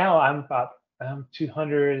 Right now, I'm about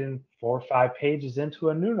 204 or 5 pages into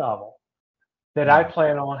a new novel that I mm,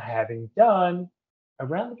 plan on having done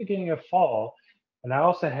around the beginning of fall. And I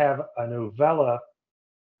also have a novella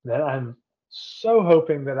that I'm so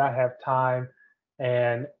hoping that I have time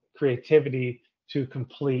and creativity to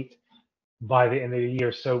complete by the end of the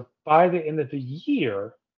year. So by the end of the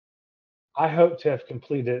year, I hope to have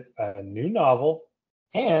completed a new novel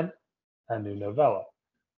and a new novella.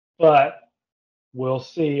 But we'll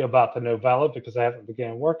see about the novella because I haven't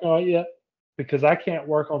began working on it yet. Because I can't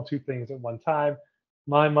work on two things at one time.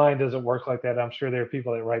 My mind doesn't work like that. I'm sure there are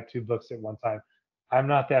people that write two books at one time. I'm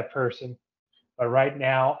not that person. But right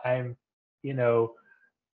now, I'm, you know,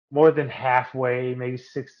 more than halfway, maybe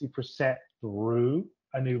 60% through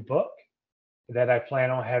a new book that I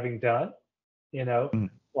plan on having done, you know, mm.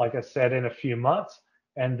 like I said, in a few months.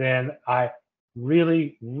 And then I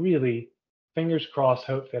really, really, fingers crossed,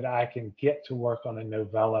 hope that I can get to work on a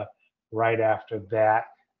novella right after that.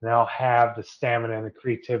 And I'll have the stamina and the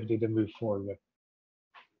creativity to move forward with.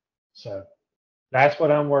 So that's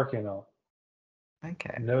what I'm working on.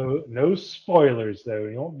 Okay. No, no spoilers though.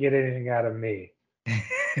 You won't get anything out of me.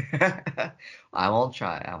 I won't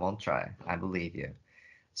try. I won't try. I believe you.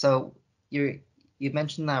 So you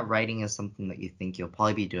mentioned that writing is something that you think you'll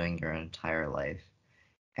probably be doing your entire life.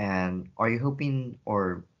 And are you hoping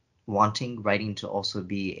or wanting writing to also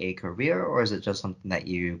be a career, or is it just something that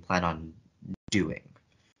you plan on doing?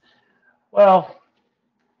 Well,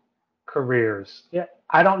 careers. Yeah,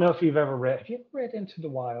 I don't know if you've ever read. Have you ever read Into the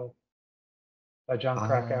Wild by John Uh,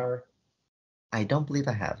 Krakauer? I don't believe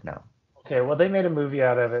I have, no. Okay, well, they made a movie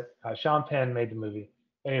out of it. Sean Penn made the movie.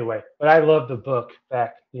 Anyway, but I love the book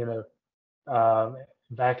back,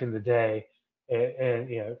 back in the day. And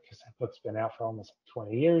because that book's been out for almost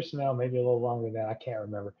 20 years now, maybe a little longer than that. I can't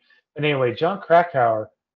remember. But anyway, John Krakauer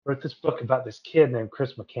wrote this book about this kid named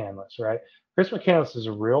Chris McCandless, right? Chris McCandless is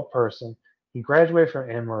a real person. He graduated from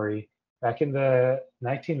Emory back in the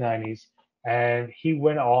 1990s, and he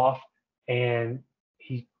went off and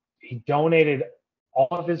he he donated all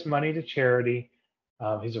of his money to charity.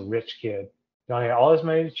 He's a rich kid. Donated all his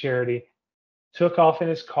money to charity. Took off in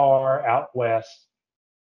his car out west.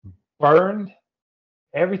 Burned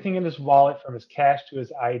everything in his wallet from his cash to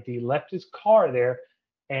his ID. Left his car there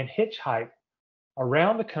and hitchhiked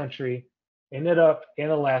around the country. Ended up in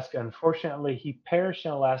Alaska. Unfortunately, he perished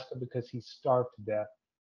in Alaska because he starved to death.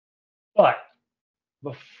 But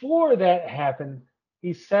before that happened,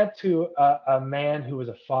 he said to a man who was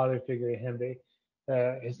a father figure to him,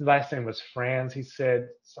 his last name was Franz. He said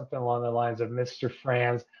something along the lines of, "Mr.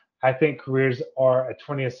 Franz, I think careers are a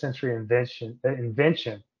 20th century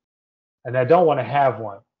invention, and I don't want to have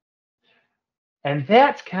one." And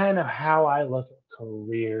that's kind of how I look at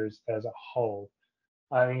careers as a whole.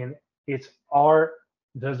 I mean, it's art.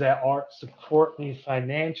 Does that art support me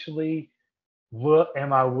financially?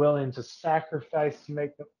 Am I willing to sacrifice to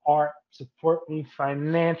make the art support me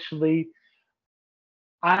financially?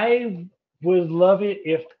 I would love it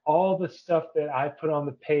if all the stuff that I put on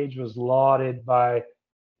the page was lauded by,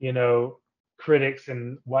 you know, critics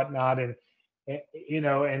and whatnot,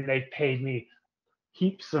 and they paid me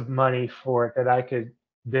heaps of money for it that I could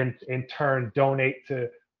then in turn donate to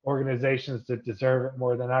organizations that deserve it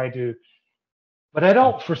more than I do. But I Mm,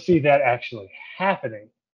 don't foresee that actually happening.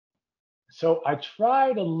 So I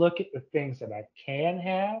try to look at the things that I can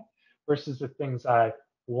have versus the things I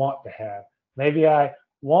want to have. Maybe I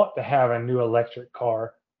want to have a new electric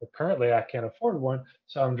car, but currently I can't afford one.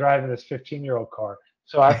 So I'm driving this 15-year-old car.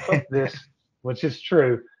 So I put this, which is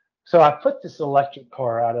true. So I put this electric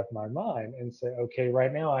car out of my mind and say, okay,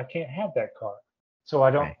 right now I can't have that car. So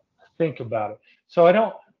I don't right. think about it. So I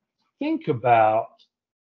don't think about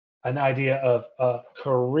an idea of a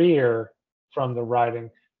career from the writing.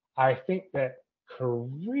 I think that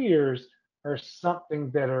careers are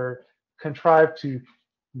something that are contrived to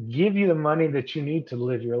give you the money that you need to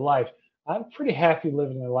live your life. I'm pretty happy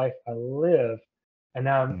living the life I live, and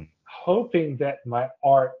I'm Mm, hoping that my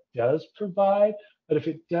art does provide. But if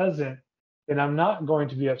it doesn't, then I'm not going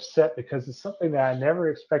to be upset because it's something that I never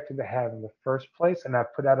expected to have in the first place, and I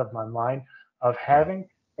put out of my mind of right. having.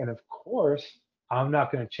 And of course, I'm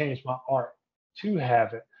not going to change my art to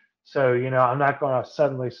have it. So, I'm not going to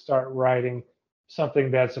suddenly start writing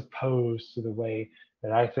something that's opposed to the way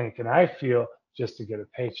that I think and I feel just to get a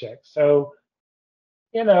paycheck. So,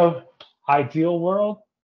 you know, ideal world,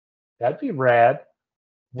 that'd be rad.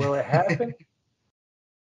 Will it happen?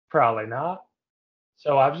 Probably not.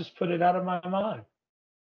 So I've just put it out of my mind.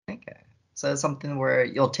 Okay. So it's something where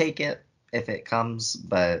you'll take it if it comes,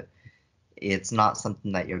 but it's not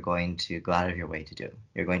something that you're going to go out of your way to do.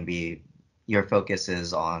 You're going to be, your focus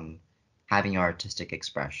is on having your artistic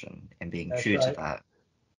expression and being That's true to right. that.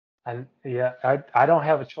 And yeah, I don't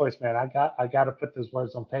have a choice, man. I got to put those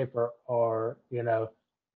words on paper, or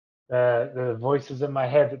the voices in my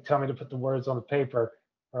head that tell me to put the words on the paper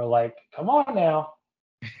are like, come on now,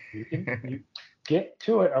 you get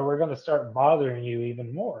to it, or we're going to start bothering you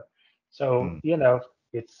even more. So Mm.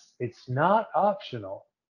 it's not optional,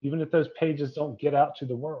 even if those pages don't get out to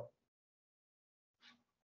the world.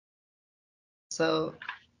 So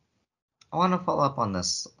I want to follow up on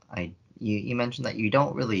this. You mentioned that you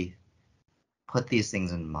don't really put these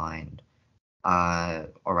things in mind,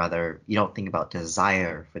 or rather, you don't think about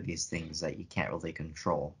desire for these things that you can't really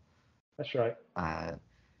control. That's right. Uh,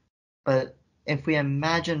 but if we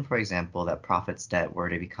imagine, for example, that Prophet's Debt were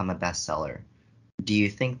to become a bestseller, do you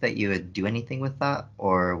think that you would do anything with that,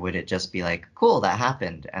 or would it just be like, cool, that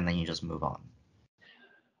happened, and then you just move on?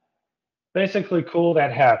 Basically, cool,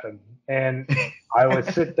 that happened, and I would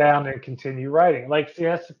sit down and continue writing. Like, see,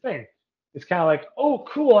 that's the thing. It's kind of like, oh,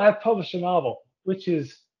 cool, I published a novel, which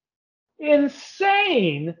is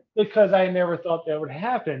insane because I never thought that would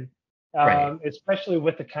happen. Right, Especially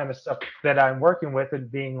with the kind of stuff that I'm working with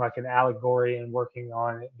and being like an allegory and working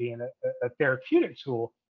on it being a therapeutic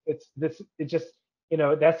tool. It just,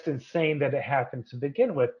 that's insane that it happened to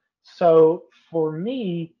begin with. So for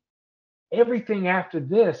me, everything after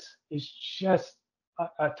this is just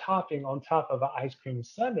a topping on top of an ice cream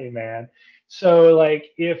sundae, man. So like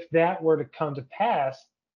if that were to come to pass,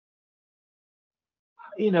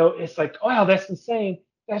 it's like, wow, that's insane.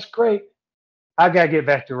 That's great. I got to get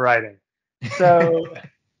back to writing. So,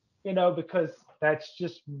 because that's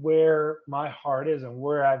just where my heart is and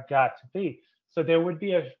where I've got to be. So there would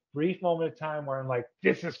be a brief moment of time where I'm like,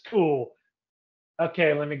 this is cool.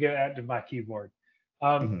 Okay, let me get out to my keyboard.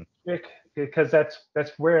 Um, Mhm, because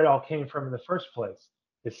that's where it all came from in the first place.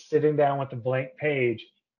 Is sitting down with a blank page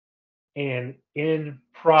and in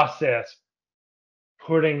process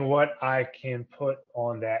putting what I can put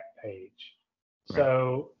on that page. right.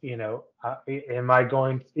 So, am I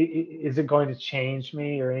going? Is it going to change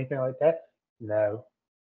me or anything like that? No,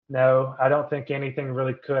 no, I don't think anything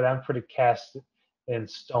really could. I'm pretty cast in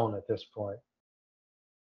stone at this point.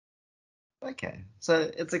 Okay, so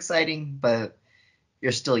it's exciting, but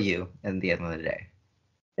you're still you in the end of the day.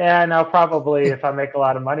 Yeah, and I'll probably, if I make a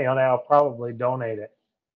lot of money on it, I'll probably donate it.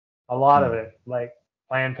 A lot of Mm, it, like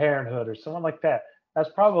Planned Parenthood or someone like that. That's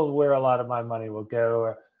probably where a lot of my money will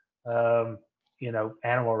go.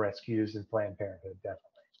 Animal rescues and Planned Parenthood, definitely.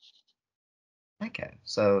 okay,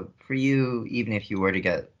 so for you, even if you were to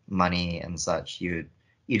get money and such, you'd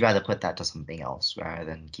rather put that to something else rather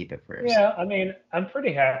than keep it for yourself. Yeah, I mean, I'm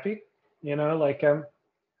pretty happy. Like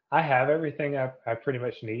I have everything I pretty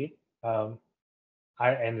much need. Um,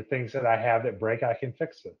 and the things that I have that break, I can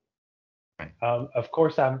fix it. Right. Of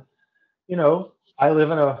course, I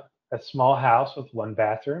live in a small house with one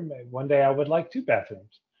bathroom. And one day I would like two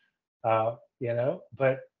bathrooms.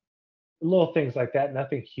 But little things like that,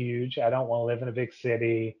 nothing huge. I don't want to live in a big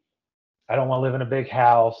city. I don't want to live in a big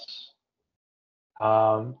house.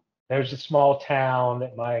 Um, there's a small town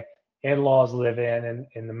that my in-laws live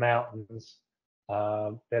in the mountains,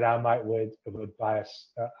 that I might would buy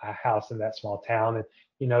a house in that small town. And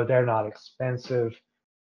they're not expensive.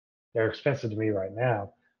 They're expensive to me right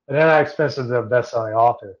now, but they're not expensive to a best-selling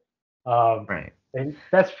author. Um, Right. and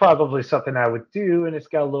that's probably something I would do. And it's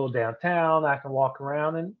got a little downtown. I can walk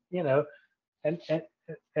around, and and and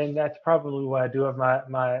and that's probably what I do with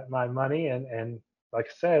my money. And like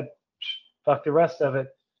I said, fuck the rest of it.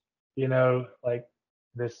 Like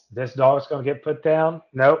this dog's gonna get put down.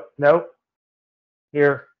 Nope, nope.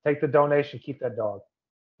 Here, take the donation. Keep that dog.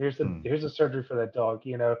 Mm, Here's the surgery for that dog.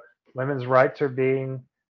 Women's rights are being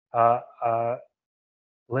uh, uh,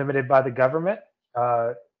 limited by the government.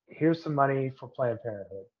 Uh, Here's some money for Planned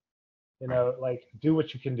Parenthood. right. Like do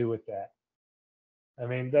what you can do with that. I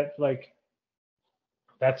mean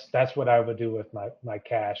that's what I would do with my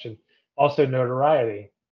cash. And also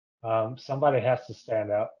notoriety. Somebody has to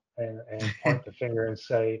stand up and point the finger and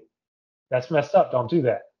say that's messed up. Don't do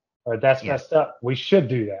that, or that's Yeah. messed up. We should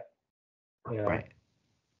do that. You know. Right.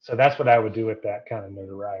 So that's what I would do with that kind of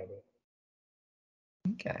notoriety.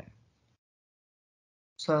 Okay.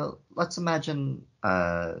 So let's imagine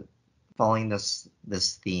following this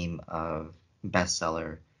theme of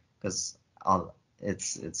bestseller, because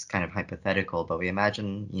it's kind of hypothetical, but we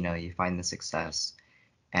imagine you find the success,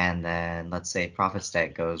 and then let's say Prophet's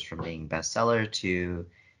Debt goes from being bestseller to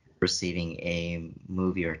receiving a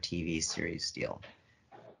movie or TV series deal.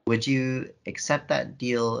 Would you accept that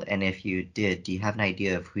deal? And if you did, do you have an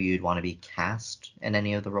idea of who you'd want to be cast in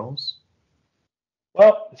any of the roles?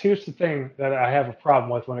 Well, here's the thing that I have a problem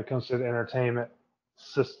with when it comes to the entertainment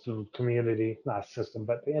system community, not system,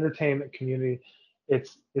 but the entertainment community.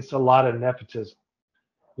 It's a lot of nepotism.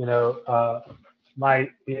 You know, my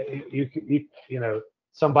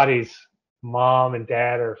somebody's mom and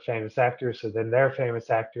dad are famous actors, so then they're famous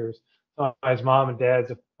actors. Somebody's mom and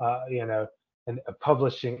dad's a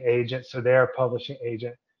publishing agent, so they're a publishing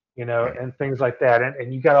agent. Right. And things like that.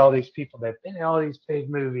 And you got all these people that've been in all these big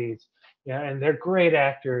movies, and they're great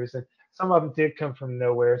actors. And some of them did come from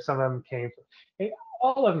nowhere. Some of them came from.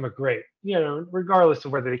 All of them are great, regardless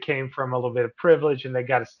of whether they came from a little bit of privilege and they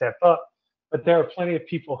got to step up. But there are plenty of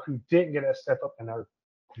people who didn't get a step up and are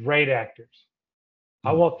great actors.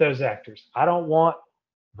 I Mm, want those actors. I don't want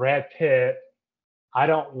Brad Pitt. I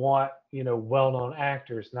don't want well-known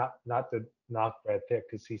actors. Not to knock Brad Pitt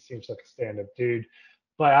because he seems like a stand-up dude,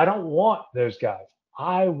 but I don't want those guys.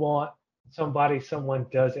 I want somebody someone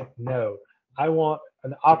doesn't know. I want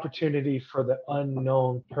an opportunity for the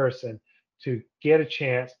unknown person to get a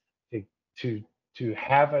chance to to to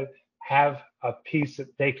have a piece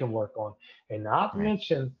that they can work on. And not to right.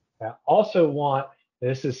 mention, I also want,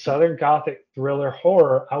 this is Southern Gothic thriller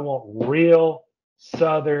horror. I want real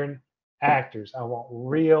Southern actors. I want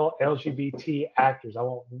real LGBT actors. I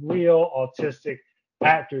want real autistic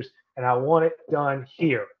actors. And I want it done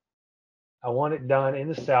here. I want it done in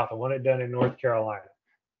the South. I want it done in North Carolina,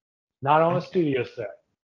 not on a Okay. studio set.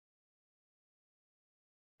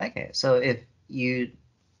 Okay. So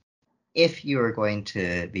if you were going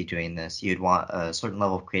to be doing this, you'd want a certain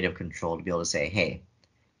level of creative control to be able to say, hey,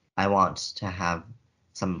 I want to have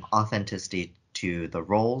some authenticity to the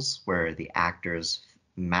roles where the actors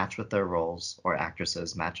match with their roles or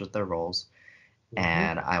actresses match with their roles, Hmm.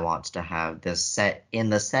 and I want to have this set in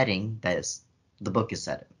the setting that the book is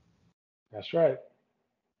set That's right.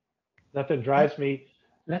 Nothing in. drives me.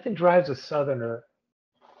 Nothing drives a Southerner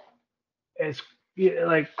as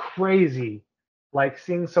like crazy, like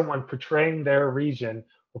seeing someone portraying their region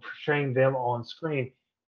or portraying them on screen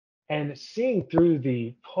and seeing through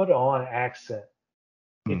the put on accent.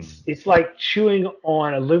 Hmm. It's like chewing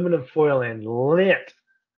on aluminum foil and lint.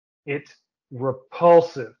 It's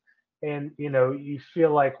repulsive. And you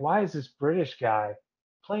feel like, why is this British guy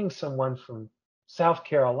playing someone from South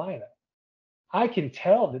Carolina? I can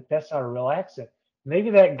tell that that's not a real accent. Maybe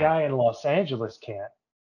that Right. guy in Los Angeles can't,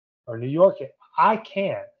 or New York can. I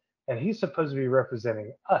can. And he's supposed to be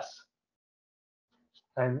representing us.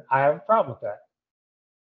 And I have a problem with that.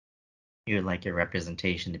 You'd like your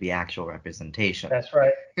representation to be actual representation. That's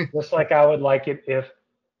right. Just like I would like it if,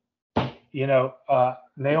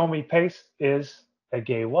 Naomi Pace is a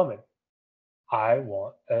gay woman. I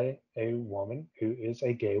want a woman who is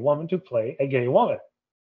a gay woman to play a gay woman.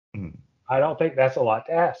 Hmm. I don't think that's a lot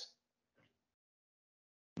to ask.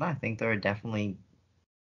 No, I think there are definitely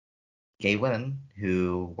gay women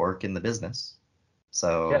who work in the business,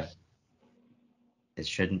 so Yes, it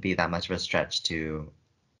shouldn't be that much of a stretch to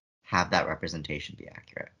have that representation be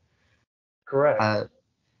accurate. correct. Uh,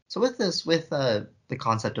 so with the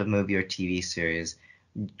concept of movie or TV series,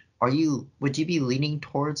 would you be leaning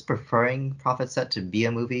towards preferring Prophet Set to be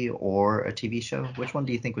a movie or a TV show? Which one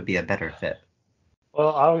do you think would be a better fit? Well,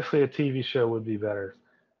 obviously a TV show would be better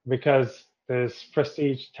because this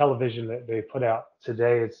prestige television that they put out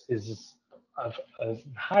today of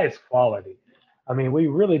highest quality. I mean, we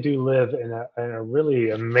really do live in a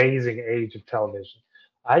really amazing age of television.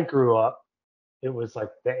 I grew up, it was like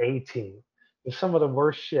the A Team. It's some of the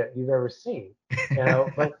worst shit you've ever seen,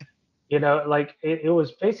 but like it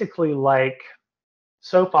was basically like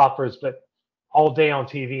soap operas, but all day on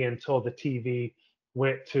TV until the TV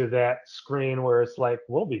went to that screen where it's like,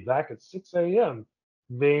 we'll be back at 6 a.m.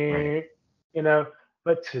 Right. Beep, you know.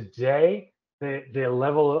 But today, the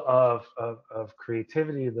level of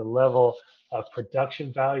creativity, the level of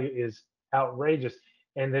production value is outrageous.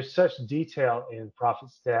 And there's such detail in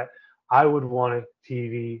Profits that I would want a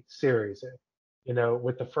TV series,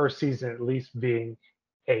 with the first season at least being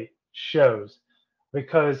 8 shows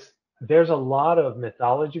because there's a lot of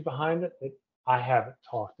mythology behind it that I haven't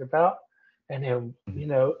talked about. And then,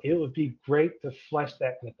 Mhm. it would be great to flesh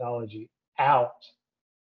that mythology out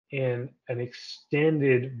in an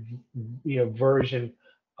extended, version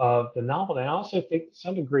of the novel. And I also think to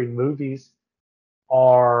some degree movies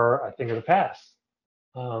are a thing of the past.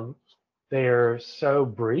 Um, they're so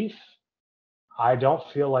brief. I don't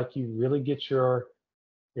feel like you really get your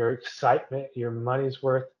excitement, your money's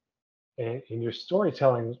worth, and your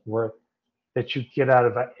storytelling worth that you get out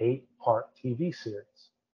of an 8-part TV series.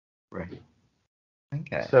 Right.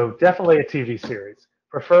 Okay. So definitely a TV series,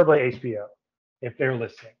 preferably HBO, if they're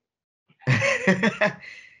listening.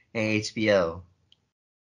 Hey, HBO,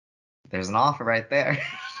 there's an offer right there.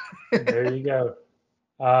 There you go.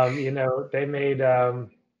 They made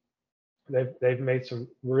they've made some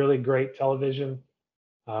really great television,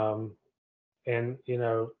 um, and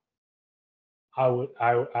I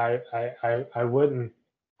wouldn't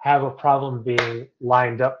have a problem being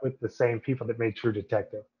lined up with the same people that made True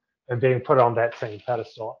Detective and being put on that same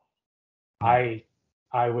pedestal. Mm. I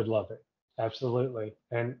I would love it. Absolutely.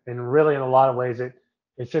 And really in a lot of ways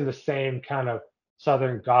it's in the same kind of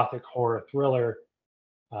Southern Gothic horror thriller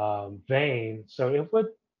vein. So it would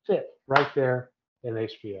fit right there in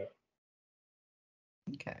HBO.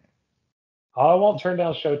 Okay. I won't turn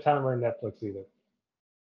down Showtime or Netflix either.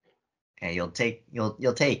 Hey, you'll take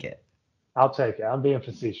it. I'll take it. I'm being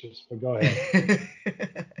facetious, but go ahead.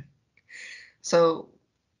 So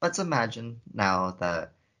let's imagine now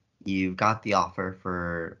that you've got the offer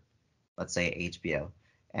for, let's say, HBO,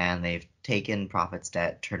 and they've taken Prophet's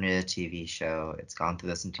Debt, turned it into a TV show. It's gone through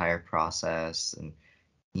this entire process, and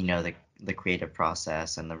the creative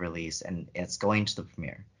process and the release, and it's going to the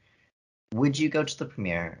premiere. Would you go to the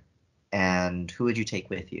premiere, and who would you take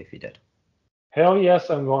with you if you did? Hell yes,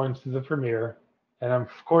 I'm going to the premiere. And of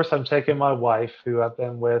course I'm taking my wife, who I've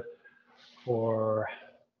been with for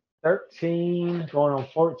 13, going on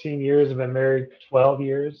 14 years. I've been married 12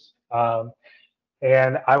 years.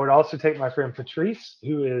 And I would also take my friend Patrice,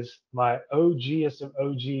 who is my OGest of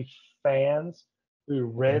OG fans, who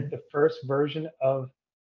read Mhm. the first version of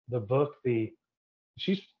the book.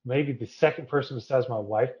 She's maybe the second person besides my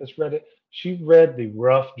wife that's read it. She read the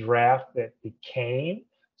rough draft that became,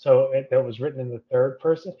 that was written in the third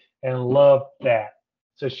person, and loved that.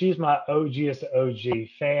 So she's my OGest of OG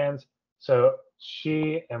fans. So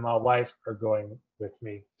she and my wife are going with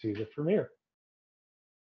me to the premiere.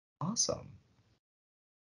 Awesome.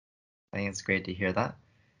 I think it's great to hear that.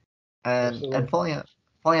 And Absolutely.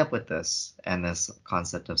 following up with this and this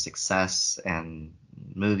concept of success and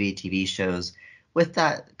movie, TV shows, with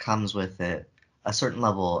that comes with it a certain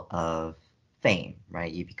level of fame,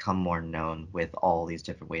 right? You become more known with all these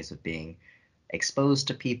different ways of being exposed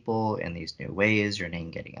to people in these new ways, your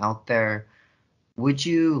name getting out there. Would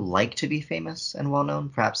you like to be famous and well known?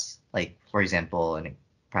 Perhaps, like, for example, and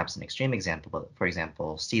perhaps an extreme example, but for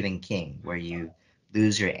example, Stephen King, where you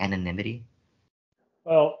lose your anonymity.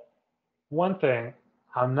 Well, one thing,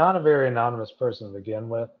 I'm not a very anonymous person to begin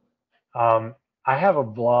with. Um, I have a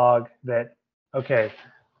blog that, okay,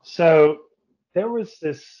 so there was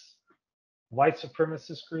this white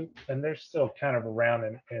supremacist group, and they're still kind of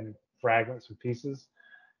around in fragments and pieces.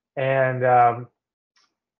 And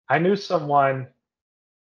I knew someone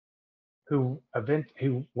who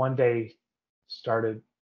one day started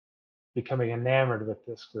becoming enamored with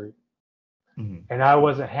this group, Mhm. and I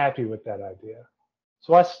wasn't happy with that idea.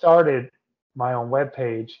 So I started my own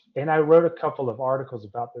webpage, and I wrote a couple of articles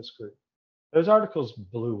about this group. Those articles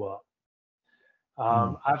blew up.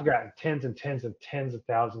 Mm. I've gotten tens and tens and tens of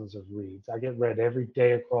thousands of reads. I get read every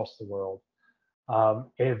day across the world.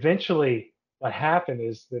 And eventually, what happened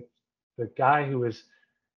is that the guy who was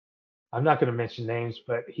I'm not going to mention names,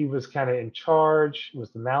 but he was kind of in charge,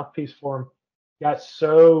 was the mouthpiece for him, got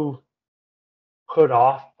so put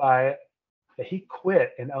off by it that he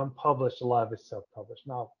quit and unpublished a lot of his self-published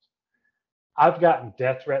novels. I've gotten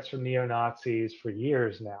death threats from neo-Nazis for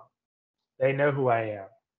years now. They know who I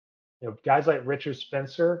am. Guys like Richard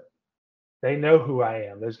Spencer, they know who I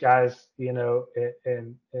am. Those guys,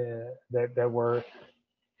 that were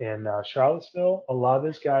in Charlottesville, a lot of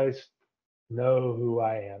those guys know who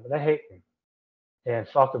I am. They hate me, and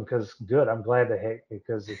fuck them, because good. I'm glad they hate me,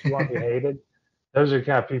 because if you want to be hated, those are the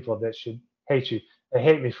kind of people that should hate you. They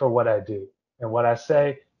hate me for what I do and what I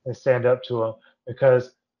say, and stand up to them,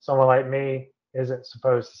 because someone like me isn't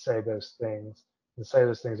supposed to say those things and say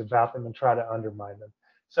those things about them and try to undermine them.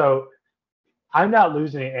 So I'm not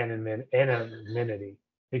losing anonymity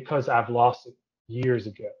because I've lost it years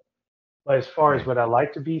ago. But as far as Right. would I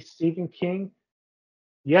like to be Stephen King,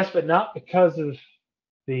 yes, but not because of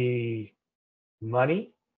the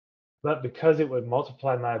money, but because it would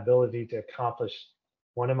multiply my ability to accomplish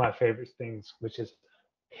one of my favorite things, which is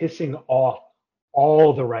pissing off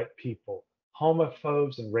all the right people,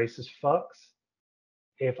 homophobes and racist fucks.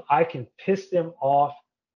 If I can piss them off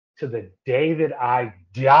to the day that I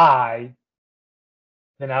die,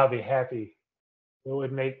 then I'll be happy. It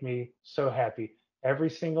would make me so happy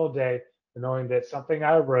every single day, knowing that something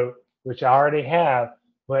I wrote, which I already have,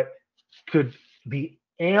 but could be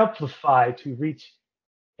amplified to reach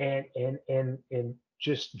and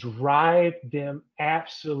just drive them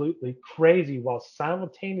absolutely crazy while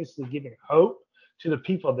simultaneously giving hope to the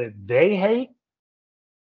people that they hate.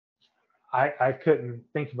 I couldn't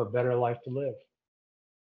think of a better life to live.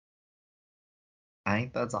 I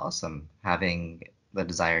think that's awesome. Having the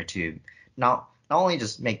desire to not only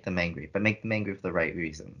just make them angry, but make them angry for the right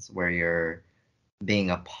reasons, where you're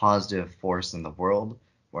being a positive force in the world,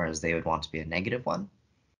 whereas they would want to be a negative one.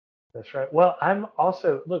 That's right. Well, I'm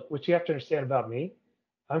also, look, what you have to understand about me,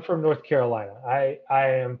 I'm from North Carolina. I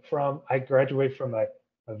graduated from a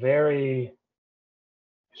very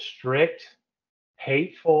strict,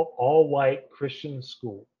 hateful, all white Christian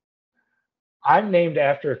school. I'm named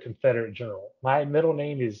after a Confederate general. My middle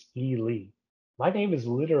name is E. Lee. My name is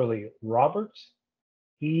literally Robert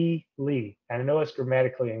E. Lee. And I know it's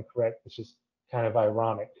grammatically incorrect, which is kind of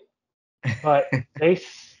ironic. But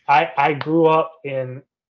I grew up in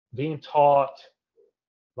being taught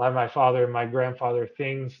by my father and my grandfather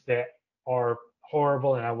things that are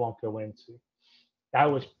horrible and I won't go into. I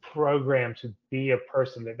was programmed to be a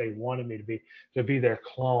person that they wanted me to be their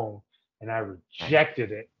clone. And I Right.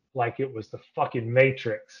 rejected it like it was the fucking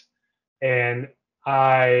Matrix. And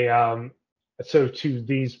I, so to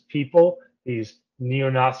these people, these neo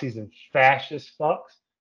Nazis and fascist fucks,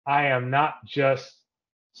 I am not just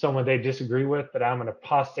someone they disagree with, but I'm an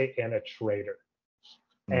apostate and a traitor.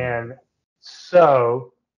 Mm. And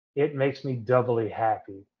so it makes me doubly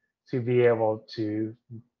happy to be able to,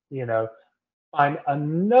 you know, find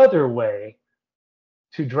another way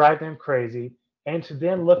to drive them crazy, and to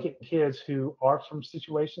then look at kids who are from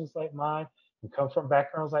situations like mine and come from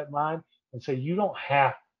backgrounds like mine and say, you don't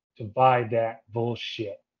have to buy that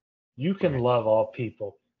bullshit. You can Right. love all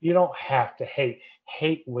people. You don't have to hate.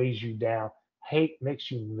 Hate weighs you down. Hate makes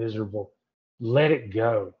you miserable. Let it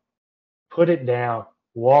go. Put it down.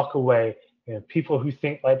 Walk away. And people who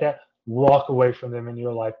think like that, walk away from them in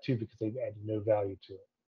your life too, because they add no value to it.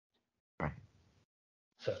 Right.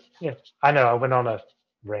 So, yeah, I know I went on a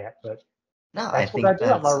rant, but No, I that's what I think do.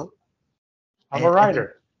 I'm a I think,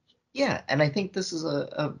 writer. yeah, and I think this is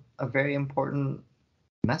a very important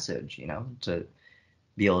message, to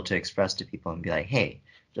be able to express to people and be like, hey,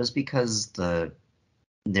 just because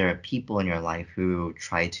there are people in your life who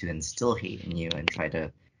try to instill hate in you and try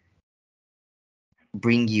to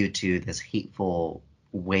bring you to this hateful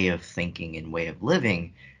way of thinking and way of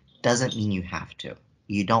living, doesn't mean you have to.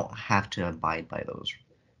 You don't have to abide by those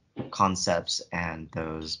concepts and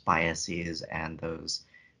those biases and those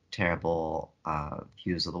terrible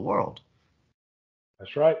views of the world.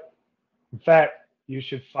 That's right. In fact, you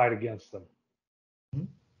should fight against them. Mhm.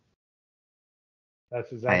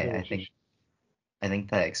 That's I, exactly I what you think should. I think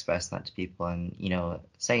that expressing that to people and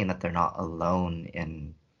saying that they're not alone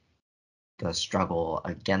in the struggle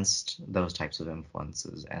against those types of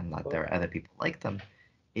influences and that there are other people like them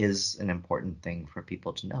is an important thing for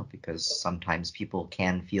people to know, because sometimes people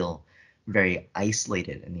can feel very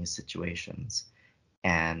isolated in these situations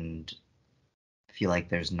and feel like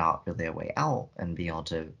there's not really a way out, and being able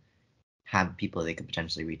to have people they could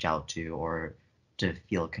potentially reach out to or to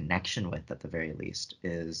feel connection with at the very least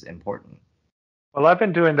is important. Well, I've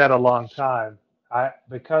been doing that a long time. I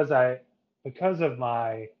because of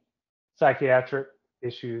my psychiatric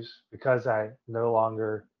issues because I no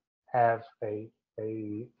longer have a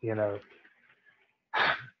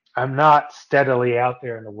I'm not steadily out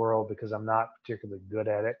there in the world because I'm not particularly good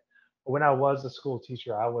at it. But when I was a school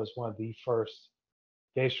teacher, I was one of the first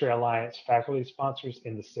Gay Straight Alliance faculty sponsors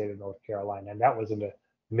in the state of North Carolina, and that was in the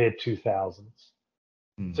mid 2000s.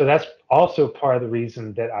 Mm, So that's also part of the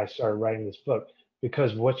reason that I started writing this book,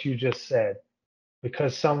 because what you just said,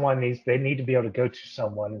 because they need to be able to go to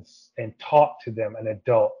someone and talk to them, an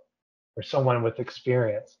adult or someone with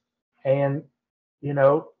experience. And, you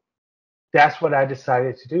know, that's what I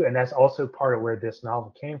decided to do. And that's also part of where this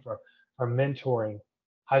novel came from mentoring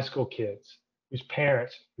high school kids whose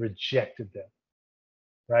parents rejected them,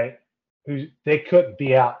 right? Who they couldn't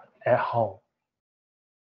be out at home,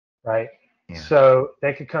 right? yeah, So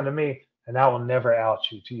they could come to me and I will never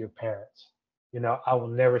out you to your parents. I will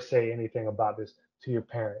never say anything about this to your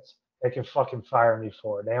parents. They can fucking fire me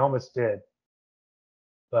for it. They almost did.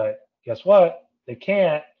 But guess what? They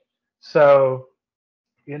can't. So,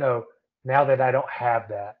 you know, now that I don't have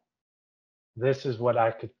that, this is what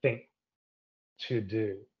I could think to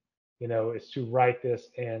do. Is to write this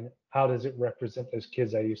and how does it represent those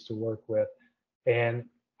kids I used to work with? And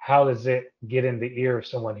how does it get in the ear of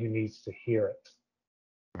someone who needs to hear it?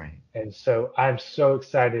 right. And so I'm so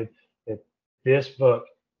excited that this book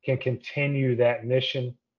can continue that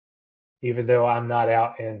mission, even though I'm not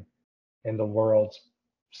out in the world,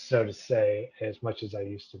 so to say, as much as I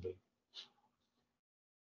used to be.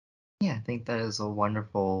 Yeah, I think that is a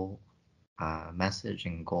wonderful message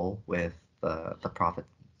and goal with the Prophet's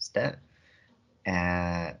Debt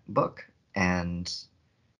book. And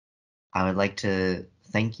I would like to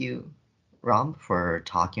thank you, Rob, for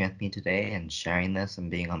talking with me today and sharing this and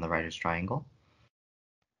being on the Writer's Triangle.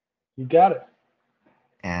 You got it.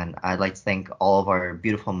 And I'd like to thank all of our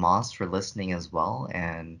beautiful moths for listening as well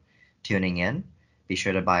and tuning in. Be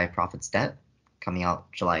sure to buy Prophet's Debt, coming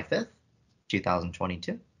out July 5th,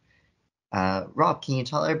 2022. Rob, can you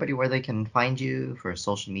tell everybody where they can find you for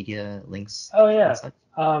social media links Oh and yeah. such?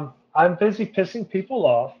 I'm busy pissing people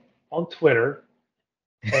off on Twitter,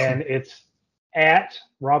 and it's at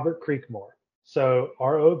Robert Creekmore. So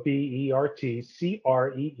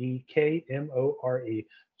RobertCreekmore,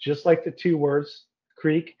 just like the two words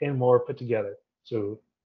Creek and More put together. So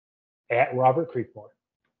at Robert Creekmore,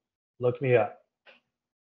 look me up.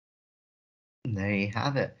 There you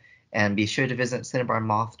have it. And be sure to visit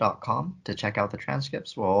cinnabarmoth.com to check out the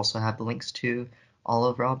transcripts. We'll also have the links to all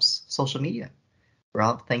of Rob's social media.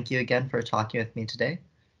 Rob, thank you again for talking with me today,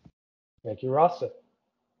 Thank you, Rasa.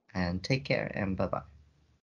 and take care, and bye bye.